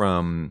right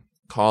from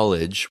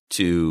college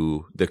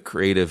to the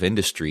creative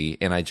industry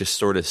and I just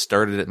sort of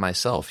started it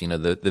myself. You know,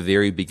 the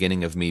very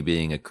beginning of me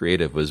being a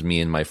creative was me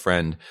and my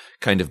friend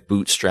kind of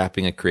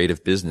bootstrapping a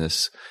creative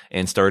business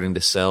and starting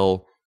to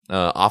sell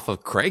off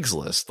of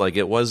Craigslist. Like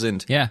it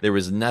wasn't, there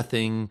was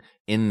nothing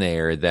in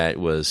there that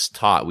was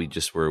taught. We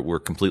just were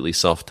completely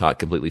self-taught,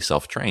 completely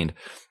self-trained.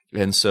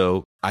 And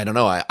so, I don't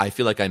know, I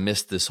feel like I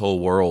missed this whole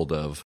world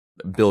of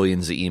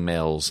billions of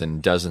emails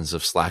and dozens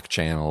of Slack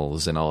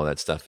channels and all of that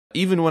stuff.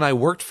 Even when I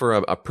worked for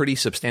a pretty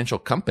substantial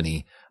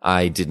company,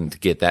 I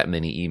didn't get that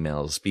many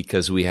emails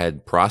because we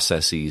had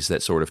processes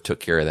that sort of took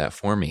care of that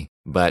for me.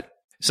 But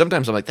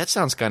sometimes I'm like, that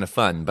sounds kind of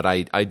fun, but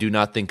I do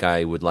not think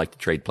I would like to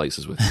trade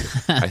places with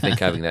you. I think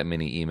having that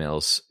many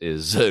emails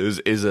is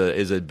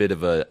a bit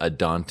of a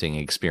daunting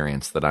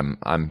experience that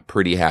I'm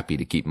pretty happy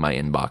to keep my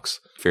inbox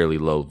fairly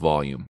low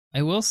volume.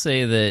 I will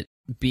say that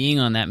being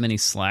on that many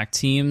Slack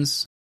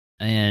teams,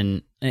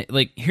 and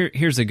like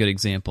here's a good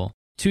example.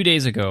 2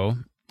 days ago,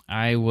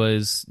 I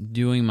was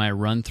doing my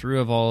run through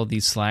of all of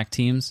these Slack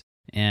teams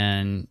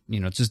and, you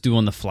know, just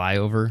doing the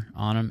flyover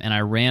on them. And I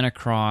ran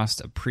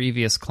across a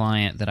previous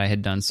client that I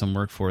had done some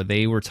work for.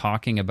 They were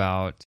talking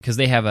about, because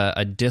they have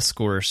a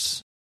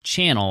discourse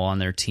channel on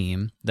their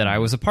team that I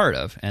was a part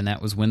of. And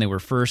that was when they were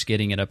first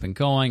getting it up and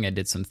going. I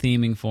did some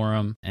theming for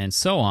them and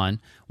so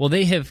on. Well,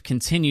 they have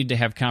continued to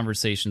have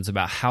conversations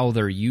about how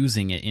they're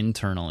using it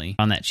internally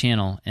on that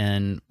channel.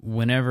 And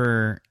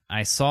whenever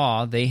I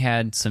saw they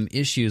had some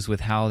issues with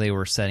how they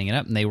were setting it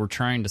up and they were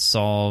trying to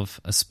solve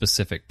a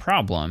specific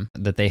problem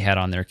that they had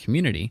on their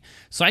community.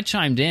 So I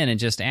chimed in and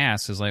just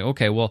asked, I was like,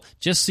 okay, well,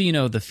 just so you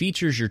know, the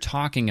features you're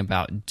talking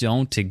about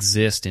don't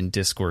exist in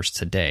Discourse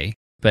today,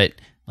 but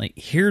like,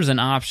 here's an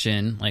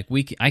option. Like,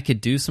 I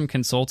could do some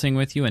consulting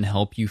with you and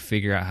help you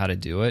figure out how to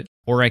do it.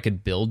 Or I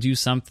could build you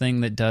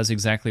something that does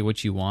exactly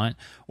what you want.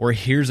 Or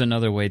here's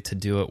another way to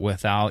do it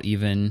without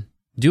even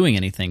doing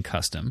anything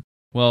custom.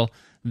 Well,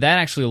 that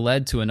actually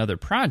led to another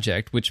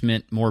project, which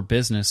meant more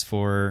business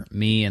for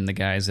me and the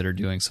guys that are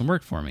doing some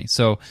work for me.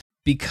 So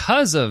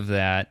because of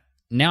that,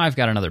 now I've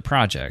got another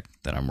project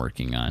that I'm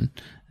working on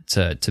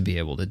to be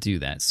able to do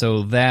that.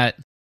 So that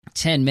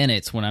 10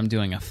 minutes when I'm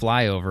doing a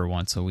flyover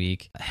once a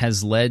week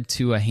has led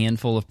to a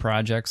handful of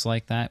projects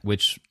like that,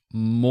 which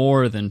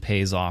more than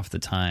pays off the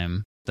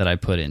time that I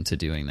put into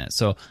doing that.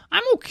 So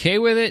I'm okay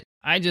with it.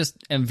 I just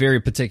am very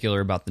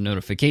particular about the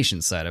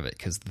notification side of it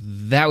because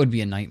that would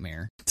be a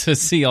nightmare to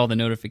see all the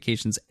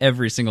notifications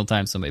every single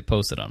time somebody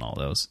posted on all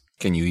those.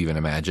 Can you even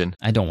imagine?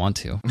 I don't want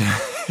to. I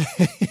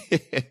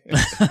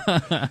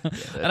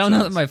don't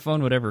know that my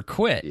phone would ever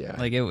quit. Yeah.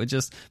 Like it would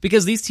just,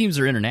 because these teams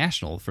are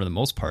international for the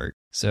most part.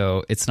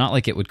 So it's not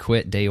like it would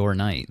quit day or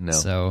night. No.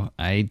 So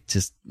I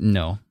just,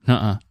 no.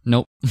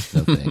 Nope.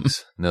 No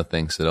thanks. No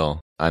thanks at all.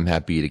 I'm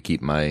happy to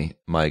keep my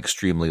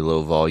extremely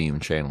low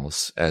volume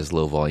channels as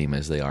low volume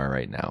as they are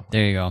right now.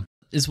 There you go.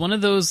 Is one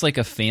of those like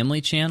a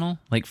family channel,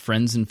 like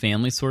friends and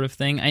family sort of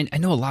thing? I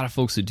know a lot of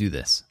folks who do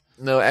this.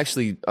 No,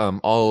 actually,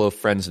 all of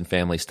friends and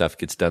family stuff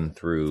gets done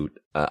through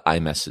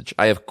iMessage.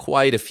 I have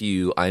quite a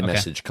few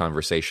iMessage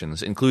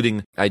conversations,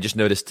 including, I just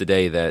noticed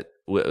today that,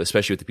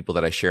 especially with the people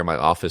that I share my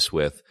office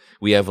with,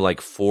 we have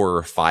like 4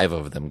 or 5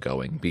 of them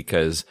going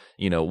because,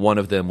 one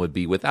of them would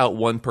be without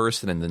one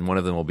person and then one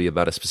of them will be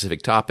about a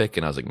specific topic.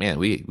 And I was like, man,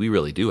 we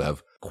really do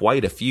have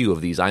quite a few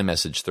of these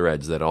iMessage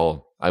threads that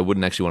I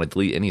wouldn't actually want to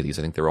delete any of these.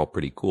 I think they're all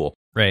pretty cool.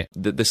 Right.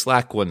 The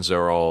Slack ones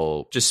are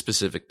all just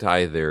specific to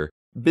either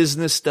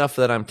business stuff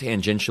that I'm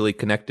tangentially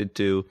connected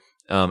to.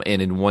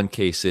 And in one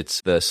case,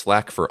 it's the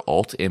Slack for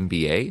Alt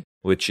MBA,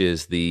 which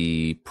is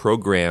the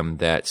program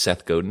that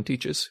Seth Godin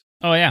teaches.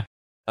 Oh, yeah.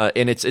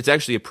 And it's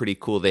actually a pretty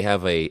cool, they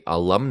have a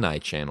alumni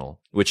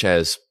channel, which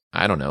has,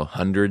 I don't know,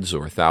 hundreds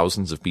or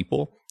thousands of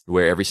people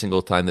where every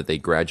single time that they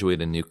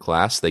graduate a new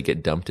class, they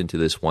get dumped into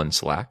this one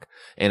Slack.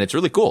 And it's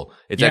really cool.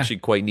 It's actually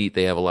quite neat.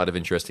 They have a lot of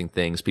interesting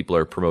things. People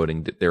are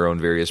promoting their own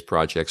various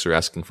projects or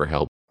asking for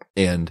help.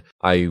 And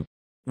I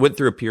went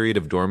through a period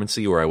of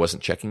dormancy where I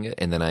wasn't checking it.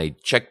 And then I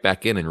checked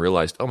back in and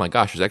realized, oh my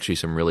gosh, there's actually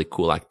some really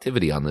cool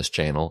activity on this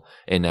channel.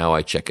 And now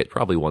I check it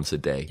probably once a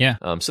day. Yeah.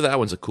 So that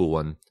one's a cool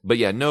one. But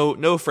yeah,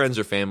 no friends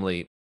or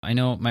family. I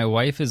know my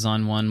wife is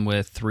on one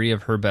with 3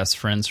 of her best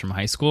friends from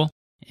high school.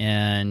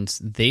 And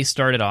they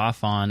started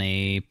off on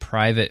a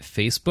private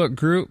Facebook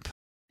group.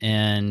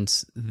 And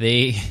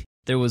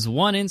there was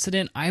one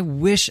incident. I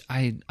wish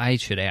I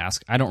should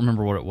ask. I don't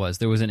remember what it was.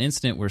 There was an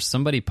incident where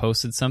somebody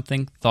posted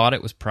something, thought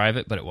it was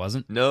private, but it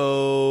wasn't.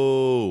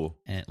 No.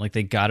 And like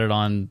they got it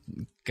on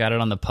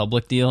the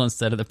public deal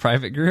instead of the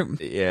private group.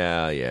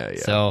 Yeah.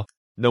 So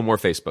no more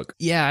Facebook.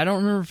 Yeah, I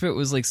don't remember if it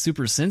was like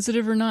super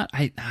sensitive or not.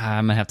 I'm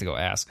gonna have to go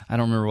ask. I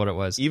don't remember what it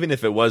was. Even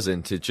if it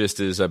wasn't, it just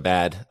is a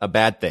bad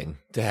thing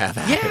to have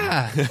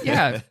happen.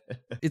 Yeah.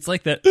 It's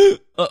like that.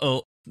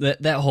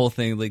 That whole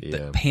thing, like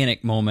the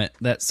panic moment,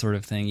 that sort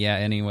of thing. Yeah.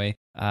 Anyway,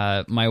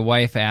 my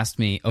wife asked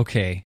me,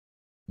 okay,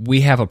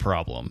 we have a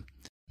problem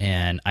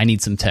and I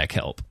need some tech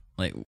help.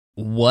 Like,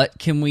 what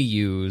can we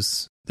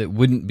use that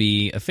wouldn't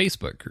be a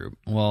Facebook group?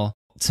 Well,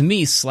 to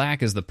me,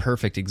 Slack is the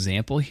perfect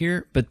example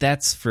here, but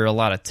that's for a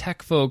lot of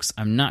tech folks.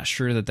 I'm not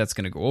sure that that's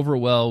going to go over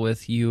well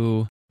with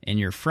you and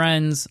your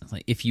friends.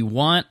 Like, if you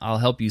want, I'll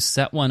help you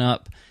set one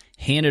up,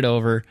 hand it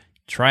over,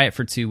 try it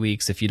for 2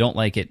 weeks. If you don't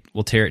like it,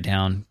 we'll tear it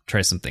down,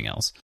 try something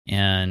else.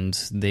 And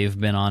they've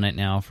been on it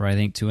now for, I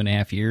think,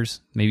 2.5 years,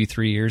 maybe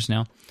 3 years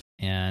now.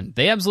 And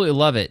they absolutely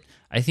love it.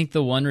 I think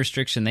the one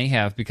restriction they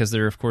have, because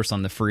they're, of course,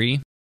 on the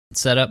free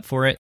setup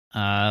for it,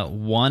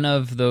 one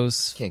of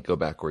those can't go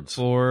backwards.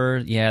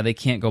 They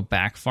can't go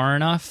back far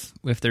enough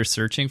if they're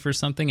searching for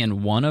something.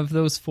 And one of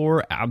those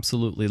 4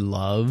 absolutely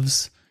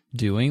loves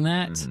doing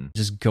that,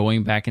 just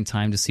going back in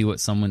time to see what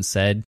someone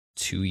said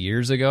 2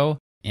 years ago.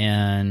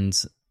 And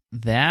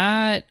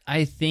that,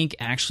 I think,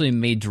 actually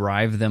may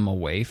drive them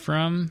away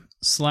from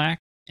Slack.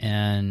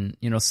 And,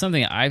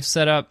 something I've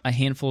set up a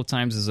handful of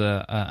times is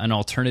an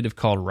alternative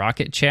called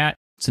Rocket Chat.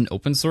 It's an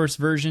open source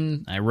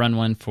version. I run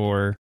one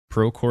for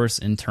Procourse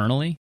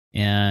internally.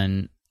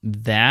 And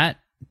that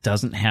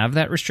doesn't have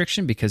that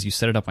restriction because you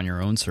set it up on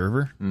your own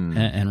server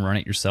and run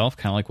it yourself,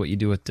 kind of like what you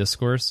do with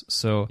Discourse.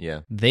 So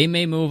they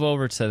may move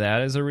over to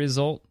that as a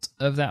result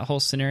of that whole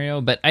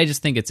scenario. But I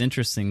just think it's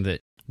interesting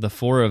that the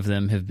 4 of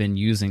them have been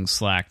using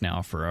Slack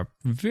now for a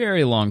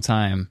very long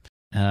time,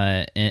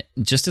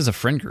 just as a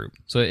friend group.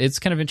 So it's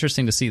kind of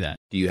interesting to see that.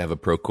 Do you have a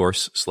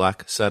Procourse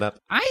Slack set up?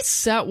 I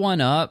set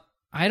one up.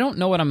 I don't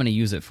know what I'm going to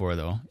use it for,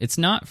 though. It's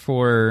not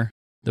for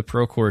the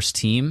Procourse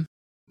team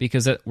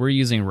because we're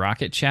using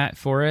Rocket Chat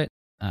for it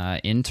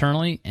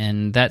internally,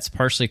 and that's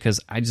partially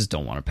because I just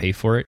don't want to pay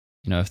for it.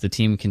 If the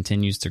team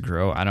continues to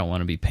grow, I don't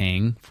want to be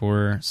paying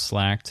for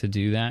Slack to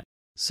do that.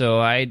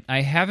 So I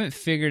haven't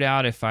figured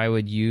out if I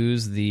would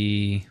use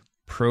the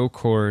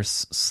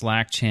Procourse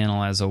Slack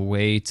channel as a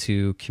way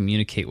to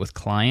communicate with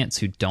clients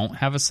who don't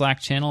have a Slack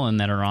channel and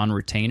that are on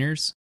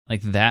retainers.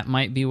 Like, that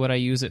might be what I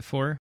use it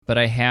for. But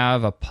I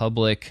have a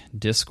public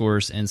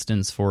Discourse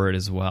instance for it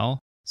as well.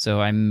 So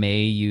I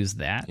may use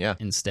that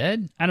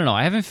instead. I don't know.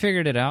 I haven't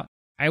figured it out.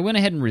 I went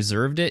ahead and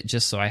reserved it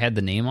just so I had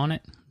the name on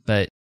it.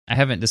 But I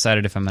haven't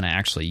decided if I'm going to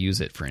actually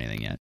use it for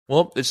anything yet.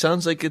 Well, it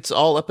sounds like it's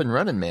all up and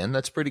running, man.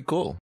 That's pretty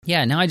cool.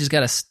 Yeah, now I just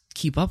got to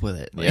keep up with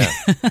it. Yeah,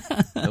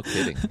 no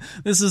kidding.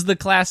 This is the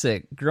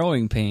classic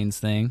growing pains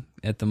thing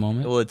at the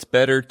moment. Well, it's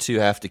better to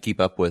have to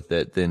keep up with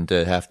it than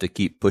to have to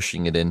keep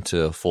pushing it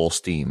into full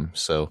steam.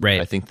 So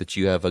I think that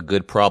you have a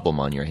good problem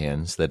on your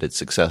hands, that it's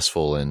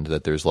successful and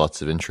that there's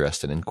lots of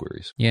interest and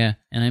inquiries. Yeah,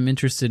 and I'm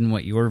interested in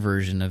what your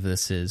version of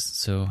this is.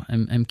 So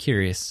I'm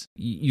curious.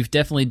 You've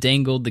definitely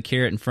dangled the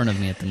carrot in front of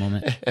me at the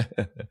moment.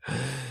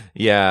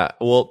 Yeah,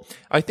 well,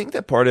 I think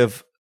that part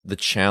of the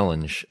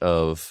challenge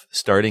of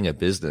starting a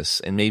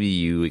business, and maybe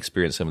you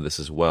experience some of this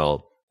as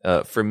well.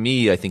 For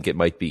me, I think it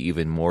might be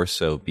even more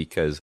so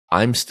because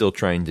I'm still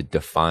trying to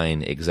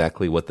define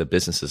exactly what the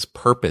business's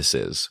purpose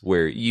is,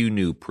 where you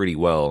knew pretty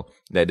well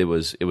that it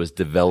was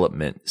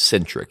development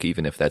centric,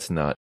 even if that's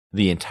not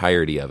the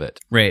entirety of it.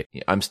 Right.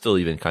 I'm still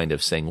even kind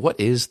of saying, what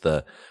is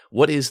the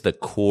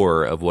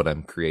core of what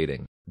I'm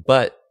creating?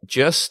 But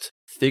just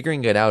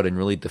figuring it out and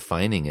really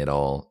defining it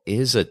all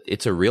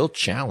it's a real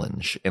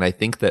challenge. And I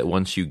think that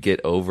once you get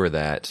over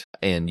that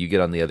and you get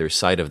on the other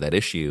side of that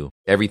issue,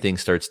 everything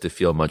starts to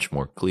feel much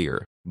more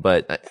clear.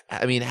 But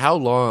I mean, how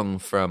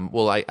long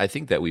I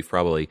think that we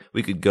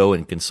could go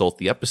and consult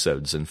the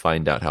episodes and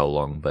find out how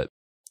long, but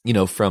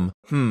from,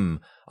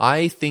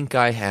 I think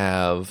I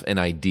have an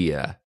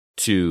idea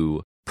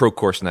to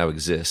Procourse now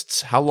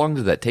exists. How long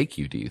did that take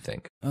you, do you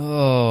think?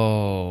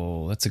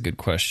 Oh, that's a good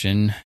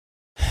question.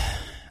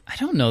 I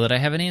don't know that I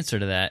have an answer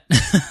to that.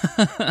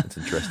 That's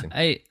interesting.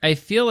 I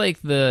feel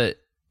like the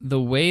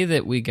way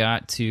that we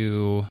got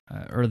to,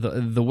 or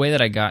the way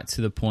that I got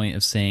to the point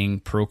of saying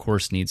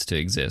Procourse needs to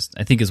exist,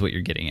 I think is what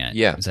you're getting at.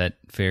 Yeah. Is that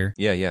fair?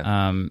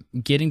 Yeah.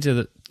 Getting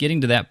to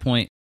that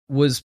point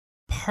was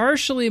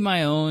partially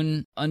my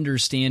own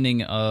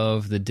understanding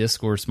of the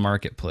Discourse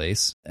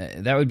marketplace.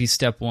 That would be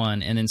step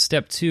one. And then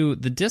step two,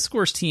 the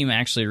Discourse team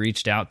actually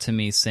reached out to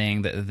me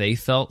saying that they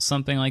felt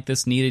something like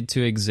this needed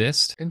to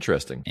exist.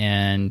 Interesting.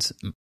 And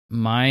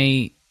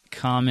my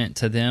comment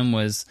to them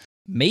was,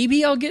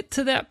 maybe I'll get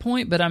to that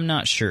point, but I'm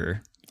not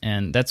sure.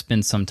 And that's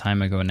been some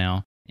time ago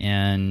now.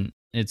 And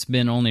it's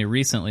been only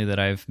recently that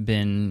I've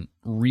been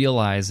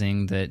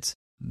realizing that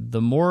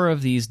the more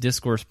of these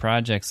Discourse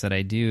projects that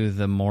I do,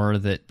 the more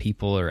that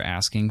people are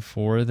asking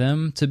for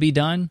them to be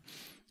done.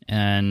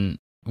 And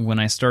when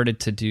I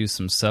started to do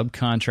some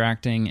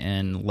subcontracting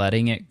and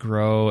letting it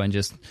grow and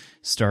just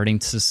starting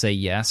to say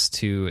yes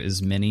to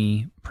as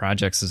many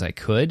projects as I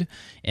could,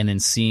 and then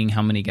seeing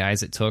how many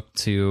guys it took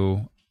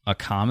to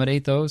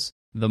accommodate those,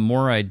 the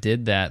more I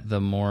did that, the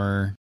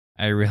more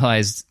I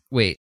realized,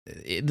 wait,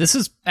 this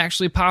is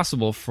actually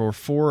possible for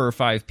 4 or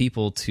 5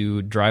 people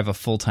to drive a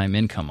full-time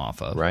income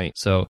off of. Right.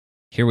 So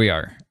here we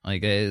are.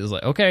 Like, it was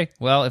like, okay,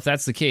 well, if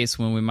that's the case,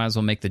 when we might as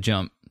well make the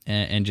jump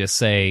and just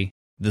say,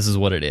 this is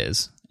what it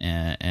is,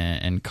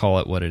 and call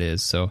it what it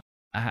is. So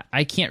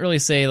I can't really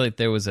say like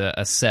there was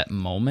a set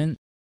moment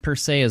per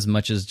se, as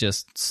much as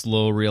just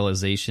slow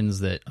realizations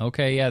that,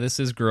 okay, yeah, this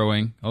is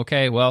growing.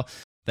 Okay, well,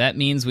 that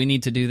means we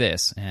need to do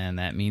this, and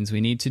that means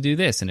we need to do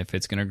this. And if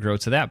it's going to grow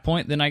to that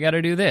point, then I got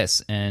to do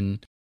this.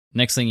 And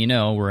next thing you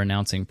know, we're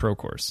announcing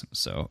Procourse.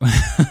 So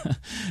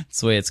that's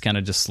the way it's kind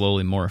of just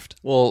slowly morphed.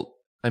 Well,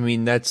 I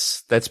mean,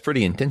 that's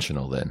pretty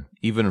intentional then,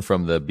 even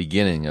from the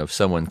beginning of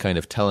someone kind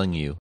of telling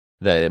you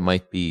that it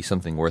might be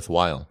something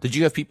worthwhile. Did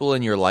you have people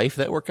in your life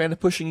that were kind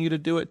of pushing you to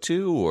do it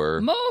too, or?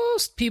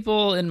 Most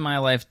people in my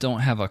life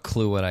don't have a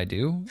clue what I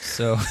do,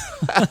 so.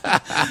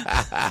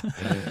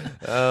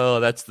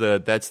 Oh, that's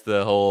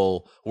the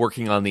whole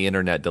working on the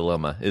internet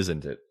dilemma,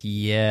 isn't it?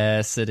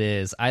 Yes, it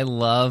is. I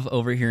love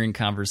overhearing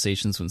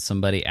conversations when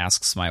somebody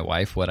asks my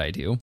wife what I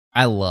do.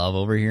 I love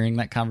overhearing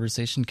that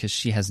conversation because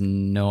she has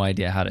no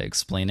idea how to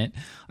explain it.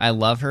 I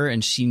love her,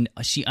 and she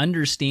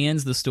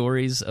understands the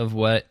stories of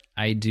what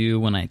I do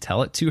when I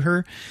tell it to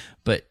her,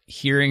 but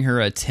hearing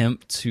her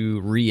attempt to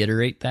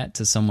reiterate that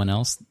to someone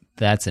else,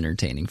 that's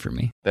entertaining for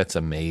me. That's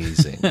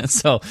amazing.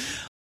 So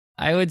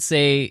I would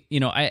say,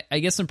 I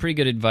get some pretty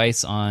good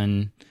advice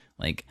on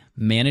like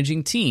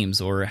managing teams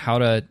or how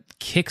to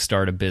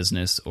kickstart a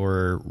business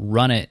or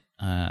run it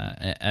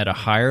at a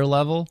higher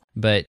level,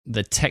 but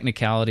the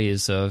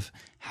technicalities of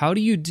how do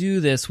you do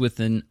this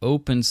with an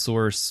open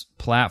source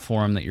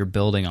platform that you're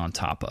building on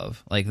top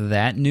of? Like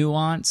that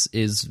nuance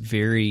is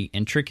very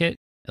intricate,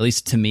 at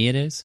least to me it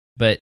is,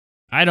 but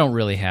I don't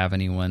really have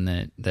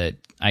anyone that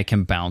I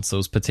can bounce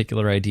those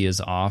particular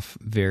ideas off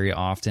very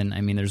often.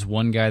 I mean, there's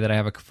one guy that I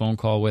have a phone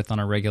call with on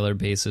a regular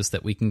basis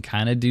that we can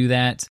kind of do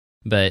that,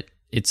 but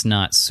it's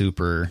not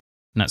super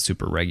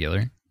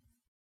regular.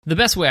 The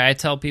best way I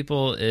tell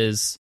people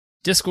is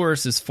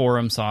Discourse is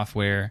forum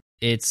software.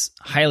 It's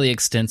highly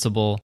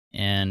extensible,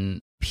 and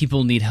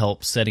people need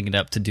help setting it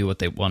up to do what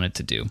they want it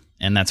to do.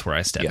 And that's where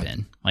I step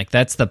in. Like,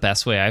 that's the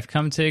best way I've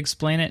come to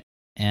explain it.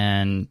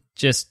 And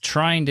just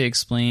trying to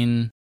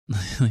explain,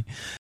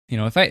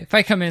 if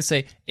I come in and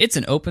say, it's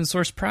an open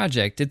source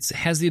project, it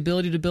has the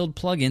ability to build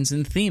plugins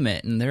and theme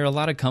it, and there are a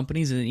lot of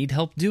companies that need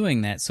help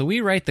doing that. So we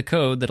write the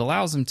code that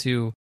allows them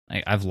to.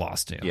 I've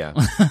lost it. Yeah.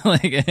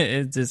 Like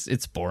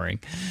it's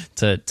boring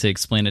to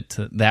explain it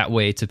that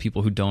way to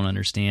people who don't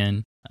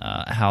understand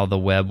how the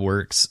web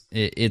works.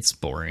 It's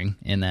boring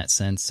in that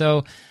sense.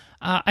 So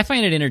I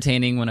find it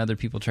entertaining when other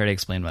people try to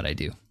explain what I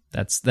do.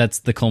 That's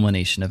the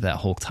culmination of that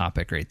whole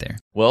topic right there.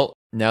 Well,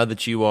 now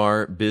that you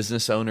are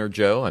business owner,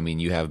 Joe, I mean,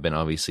 you have been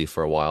obviously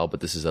for a while,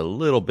 but this is a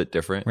little bit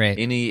different. Right.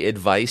 Any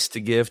advice to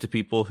give to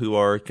people who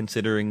are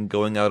considering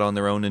going out on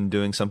their own and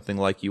doing something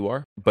like you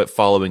are, but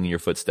following in your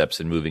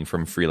footsteps and moving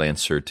from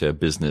freelancer to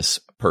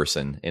business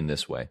person in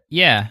this way?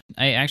 Yeah,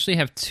 I actually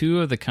have 2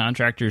 of the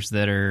contractors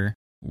that are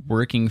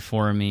working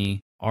for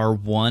me are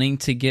wanting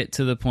to get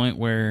to the point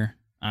where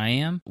I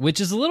am,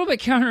 which is a little bit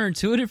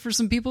counterintuitive for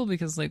some people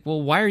because, like,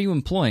 well, why are you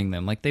employing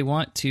them? Like, they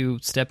want to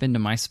step into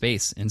my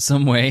space in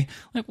some way.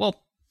 Like, well,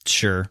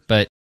 sure,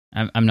 but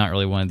I'm not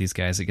really one of these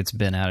guys that gets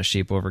bent out of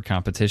shape over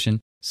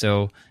competition.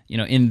 So,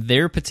 in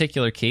their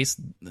particular case,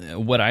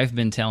 what I've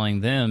been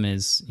telling them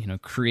is,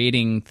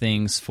 creating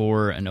things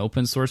for an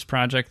open source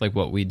project like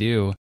what we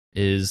do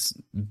is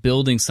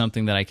building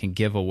something that I can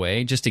give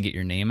away just to get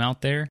your name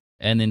out there,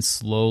 and then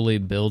slowly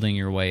building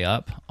your way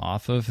up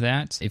off of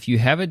that. If you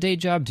have a day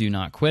job, do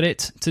not quit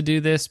it to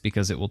do this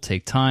because it will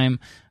take time.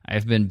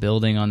 I've been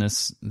building on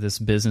this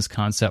business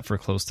concept for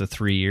close to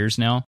 3 years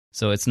now,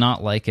 so it's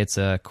not like it's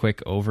a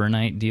quick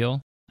overnight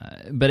deal.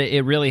 But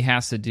it really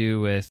has to do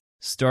with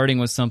starting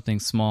with something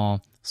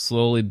small,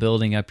 slowly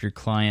building up your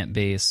client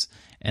base,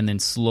 and then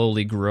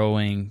slowly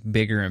growing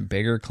bigger and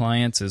bigger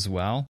clients as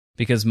well.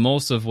 Because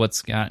most of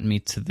what's gotten me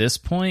to this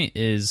point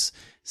is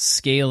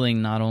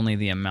scaling not only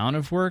the amount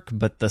of work,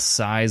 but the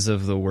size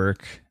of the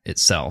work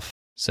itself.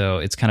 So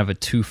it's kind of a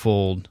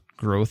twofold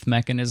growth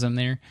mechanism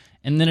there.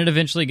 And then it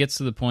eventually gets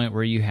to the point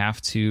where you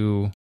have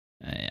to,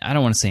 I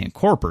don't want to say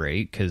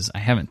incorporate, because I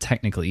haven't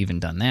technically even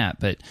done that,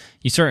 but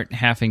you start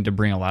having to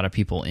bring a lot of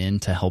people in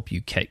to help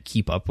you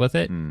keep up with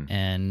it.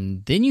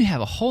 And then you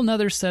have a whole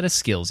nother set of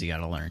skills you got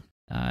to learn.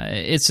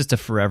 It's just a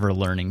forever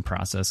learning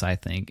process, I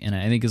think. And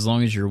I think as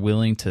long as you're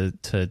willing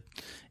to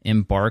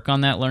embark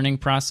on that learning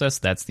process,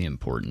 that's the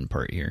important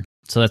part here.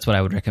 So that's what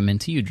I would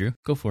recommend to you, Drew.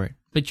 Go for it.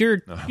 But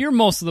you're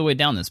most of the way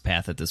down this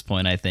path at this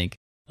point, I think.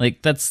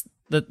 Like that's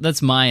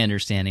my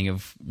understanding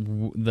of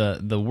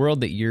the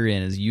world that you're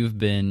in, is you've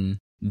been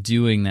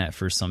doing that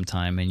for some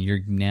time and you're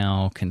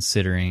now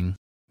considering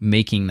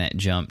making that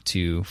jump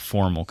to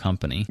formal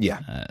company.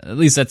 Yeah. At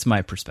least that's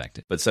my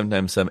perspective. But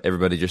sometimes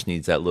everybody just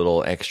needs that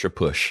little extra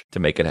push to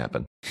make it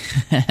happen.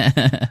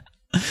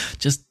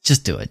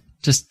 Just do it.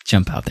 Just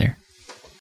jump out there.